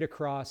straight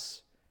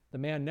across. The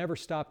man never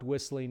stopped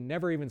whistling,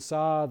 never even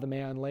saw the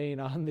man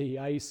laying on the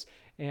ice,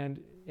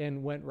 and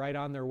went right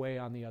on their way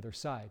on the other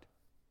side.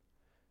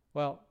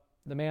 Well,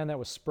 the man that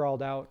was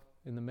sprawled out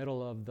in the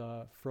middle of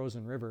the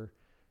frozen river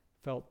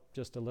felt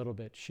just a little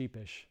bit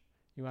sheepish.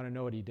 You want to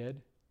know what he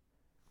did?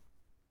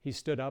 He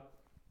stood up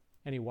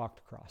and he walked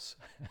across.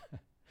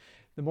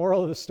 The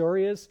moral of the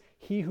story is,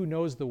 he who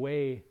knows the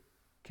way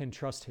can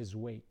trust his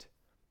weight.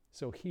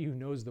 So he who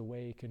knows the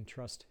way can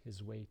trust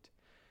his weight.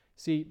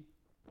 See,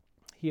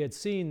 he had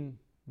seen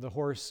the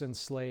horse and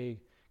sleigh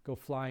go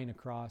flying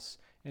across,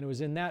 and it was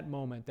in that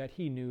moment that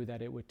he knew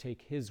that it would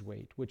take his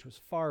weight, which was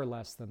far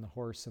less than the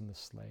horse and the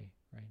sleigh,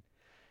 right?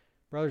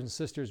 Brothers and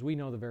sisters, we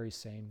know the very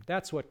same.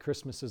 That's what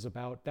Christmas is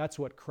about. That's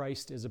what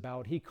Christ is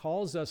about. He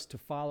calls us to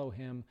follow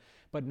Him,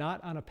 but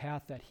not on a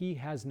path that He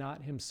has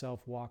not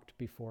Himself walked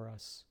before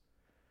us.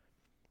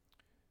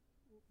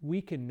 We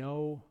can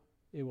know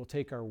it will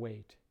take our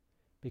weight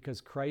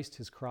because Christ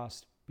has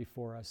crossed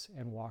before us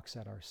and walks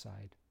at our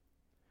side.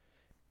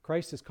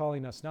 Christ is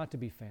calling us not to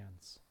be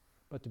fans,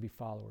 but to be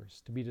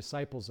followers, to be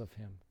disciples of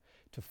Him,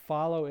 to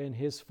follow in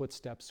His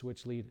footsteps,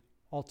 which lead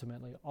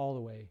ultimately all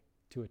the way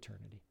to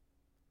eternity.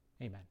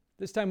 Amen.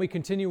 This time we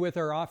continue with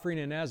our offering,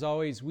 and as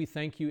always, we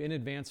thank you in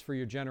advance for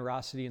your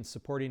generosity in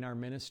supporting our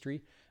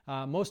ministry.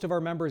 Most of our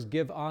members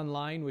give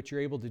online, which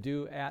you're able to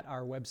do at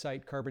our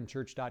website,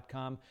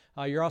 carbonchurch.com.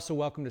 You're also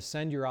welcome to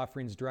send your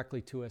offerings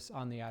directly to us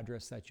on the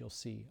address that you'll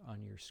see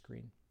on your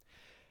screen.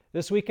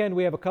 This weekend,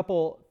 we have a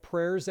couple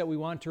prayers that we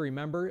want to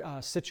remember,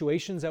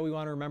 situations that we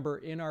want to remember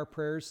in our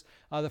prayers.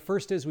 The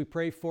first is we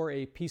pray for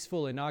a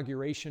peaceful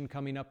inauguration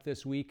coming up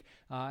this week,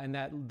 and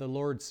that the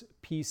Lord's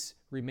peace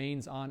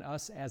remains on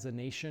us as a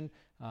nation,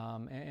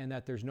 and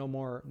that there's no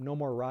more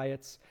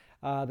riots.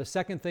 The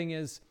second thing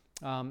is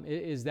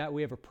that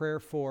we have a prayer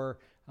for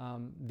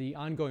the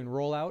ongoing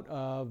rollout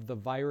of the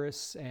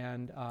virus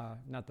and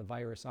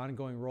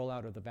ongoing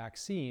rollout of the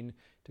vaccine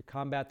to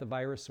combat the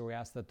virus. So we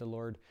ask that the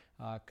Lord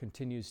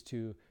continues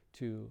to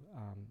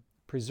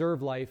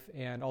preserve life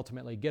and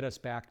ultimately get us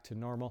back to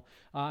normal.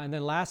 And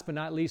then last but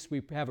not least,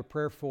 we have a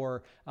prayer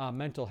for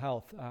mental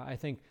health. I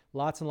think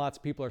lots and lots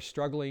of people are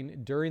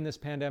struggling during this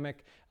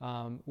pandemic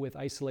with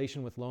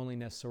isolation, with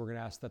loneliness. So we're going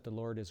to ask that the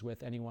Lord is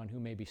with anyone who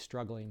may be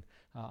struggling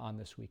on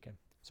this weekend.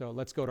 So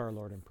let's go to our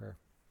Lord in prayer.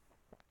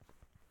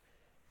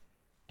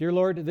 Dear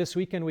Lord, this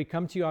weekend we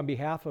come to you on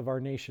behalf of our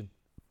nation.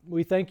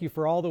 We thank you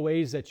for all the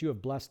ways that you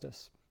have blessed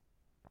us.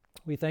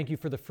 We thank you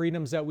for the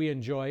freedoms that we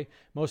enjoy.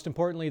 Most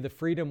importantly, the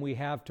freedom we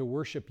have to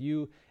worship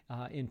you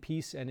in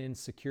peace and in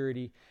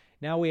security.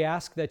 Now we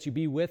ask that you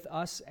be with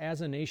us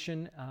as a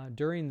nation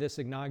during this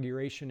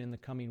inauguration in the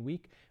coming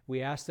week.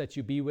 We ask that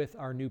you be with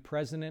our new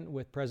president,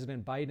 with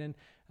President Biden.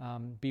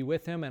 Be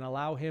with him and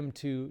allow him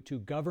to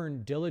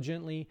govern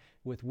diligently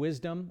with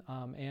wisdom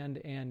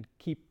and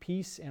keep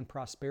peace and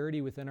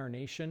prosperity within our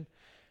nation.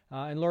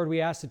 And Lord,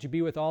 we ask that you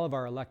be with all of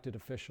our elected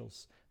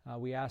officials.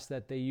 We ask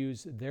that they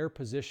use their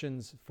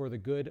positions for the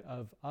good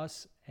of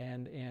us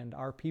and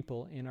our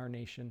people in our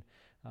nation.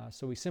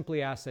 So we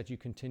simply ask that you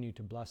continue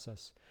to bless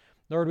us.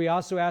 Lord, we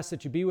also ask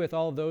that you be with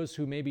all of those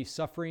who may be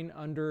suffering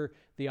under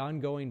the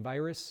ongoing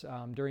virus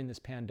during this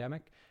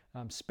pandemic.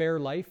 Spare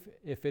life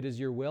if it is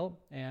your will,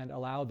 and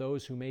allow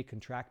those who may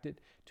contract it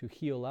to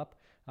heal up.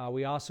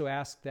 We also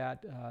ask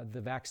that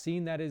the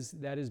vaccine that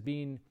is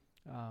being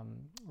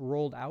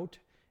rolled out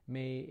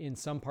may in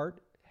some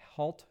part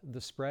halt the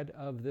spread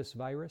of this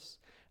virus.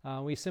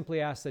 We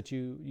simply ask that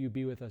you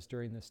be with us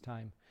during this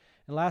time.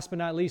 And last but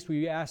not least,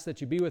 we ask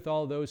that you be with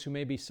all those who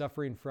may be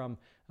suffering from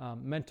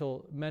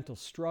mental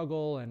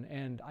struggle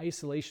and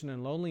isolation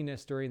and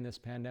loneliness during this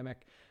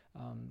pandemic.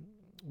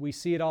 We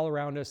see it all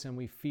around us and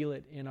we feel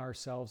it in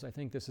ourselves. I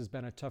think this has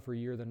been a tougher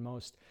year than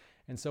most.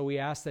 And so we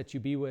ask that you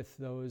be with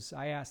those.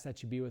 I ask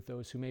that you be with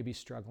those who may be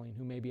struggling,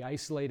 who may be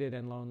isolated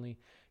and lonely.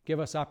 Give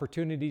us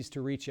opportunities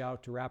to reach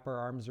out, to wrap our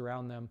arms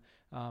around them,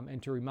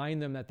 and to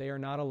remind them that they are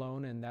not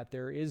alone and that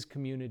there is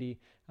community,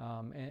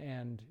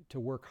 and to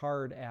work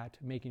hard at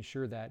making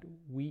sure that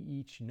we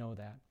each know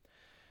that.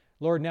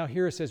 Lord, now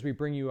hear us as we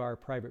bring you our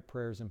private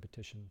prayers and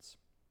petitions.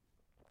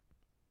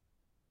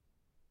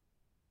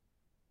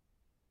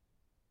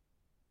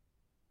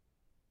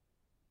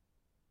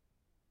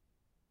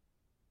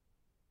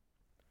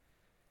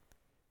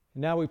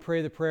 Now we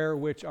pray the prayer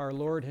which our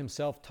Lord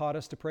himself taught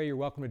us to pray. You're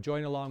welcome to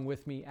join along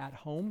with me at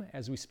home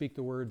as we speak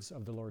the words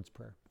of the Lord's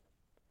Prayer.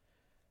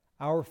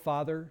 Our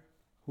Father,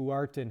 who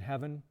art in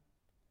heaven,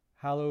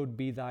 hallowed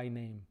be thy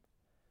name.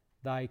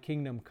 Thy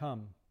kingdom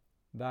come,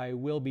 thy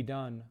will be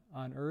done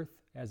on earth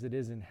as it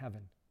is in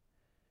heaven.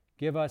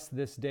 Give us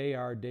this day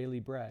our daily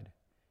bread,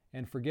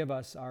 and forgive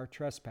us our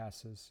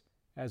trespasses,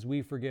 as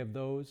we forgive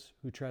those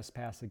who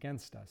trespass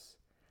against us.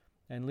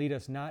 And lead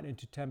us not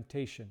into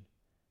temptation,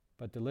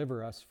 but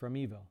deliver us from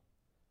evil.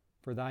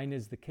 For thine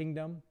is the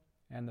kingdom,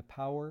 and the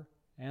power,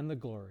 and the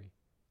glory,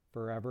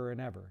 forever and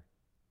ever.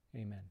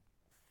 Amen.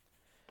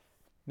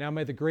 Now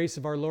may the grace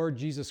of our Lord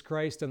Jesus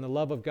Christ and the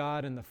love of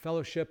God and the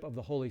fellowship of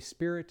the Holy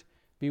Spirit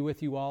be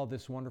with you all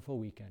this wonderful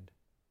weekend.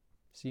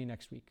 See you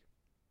next week.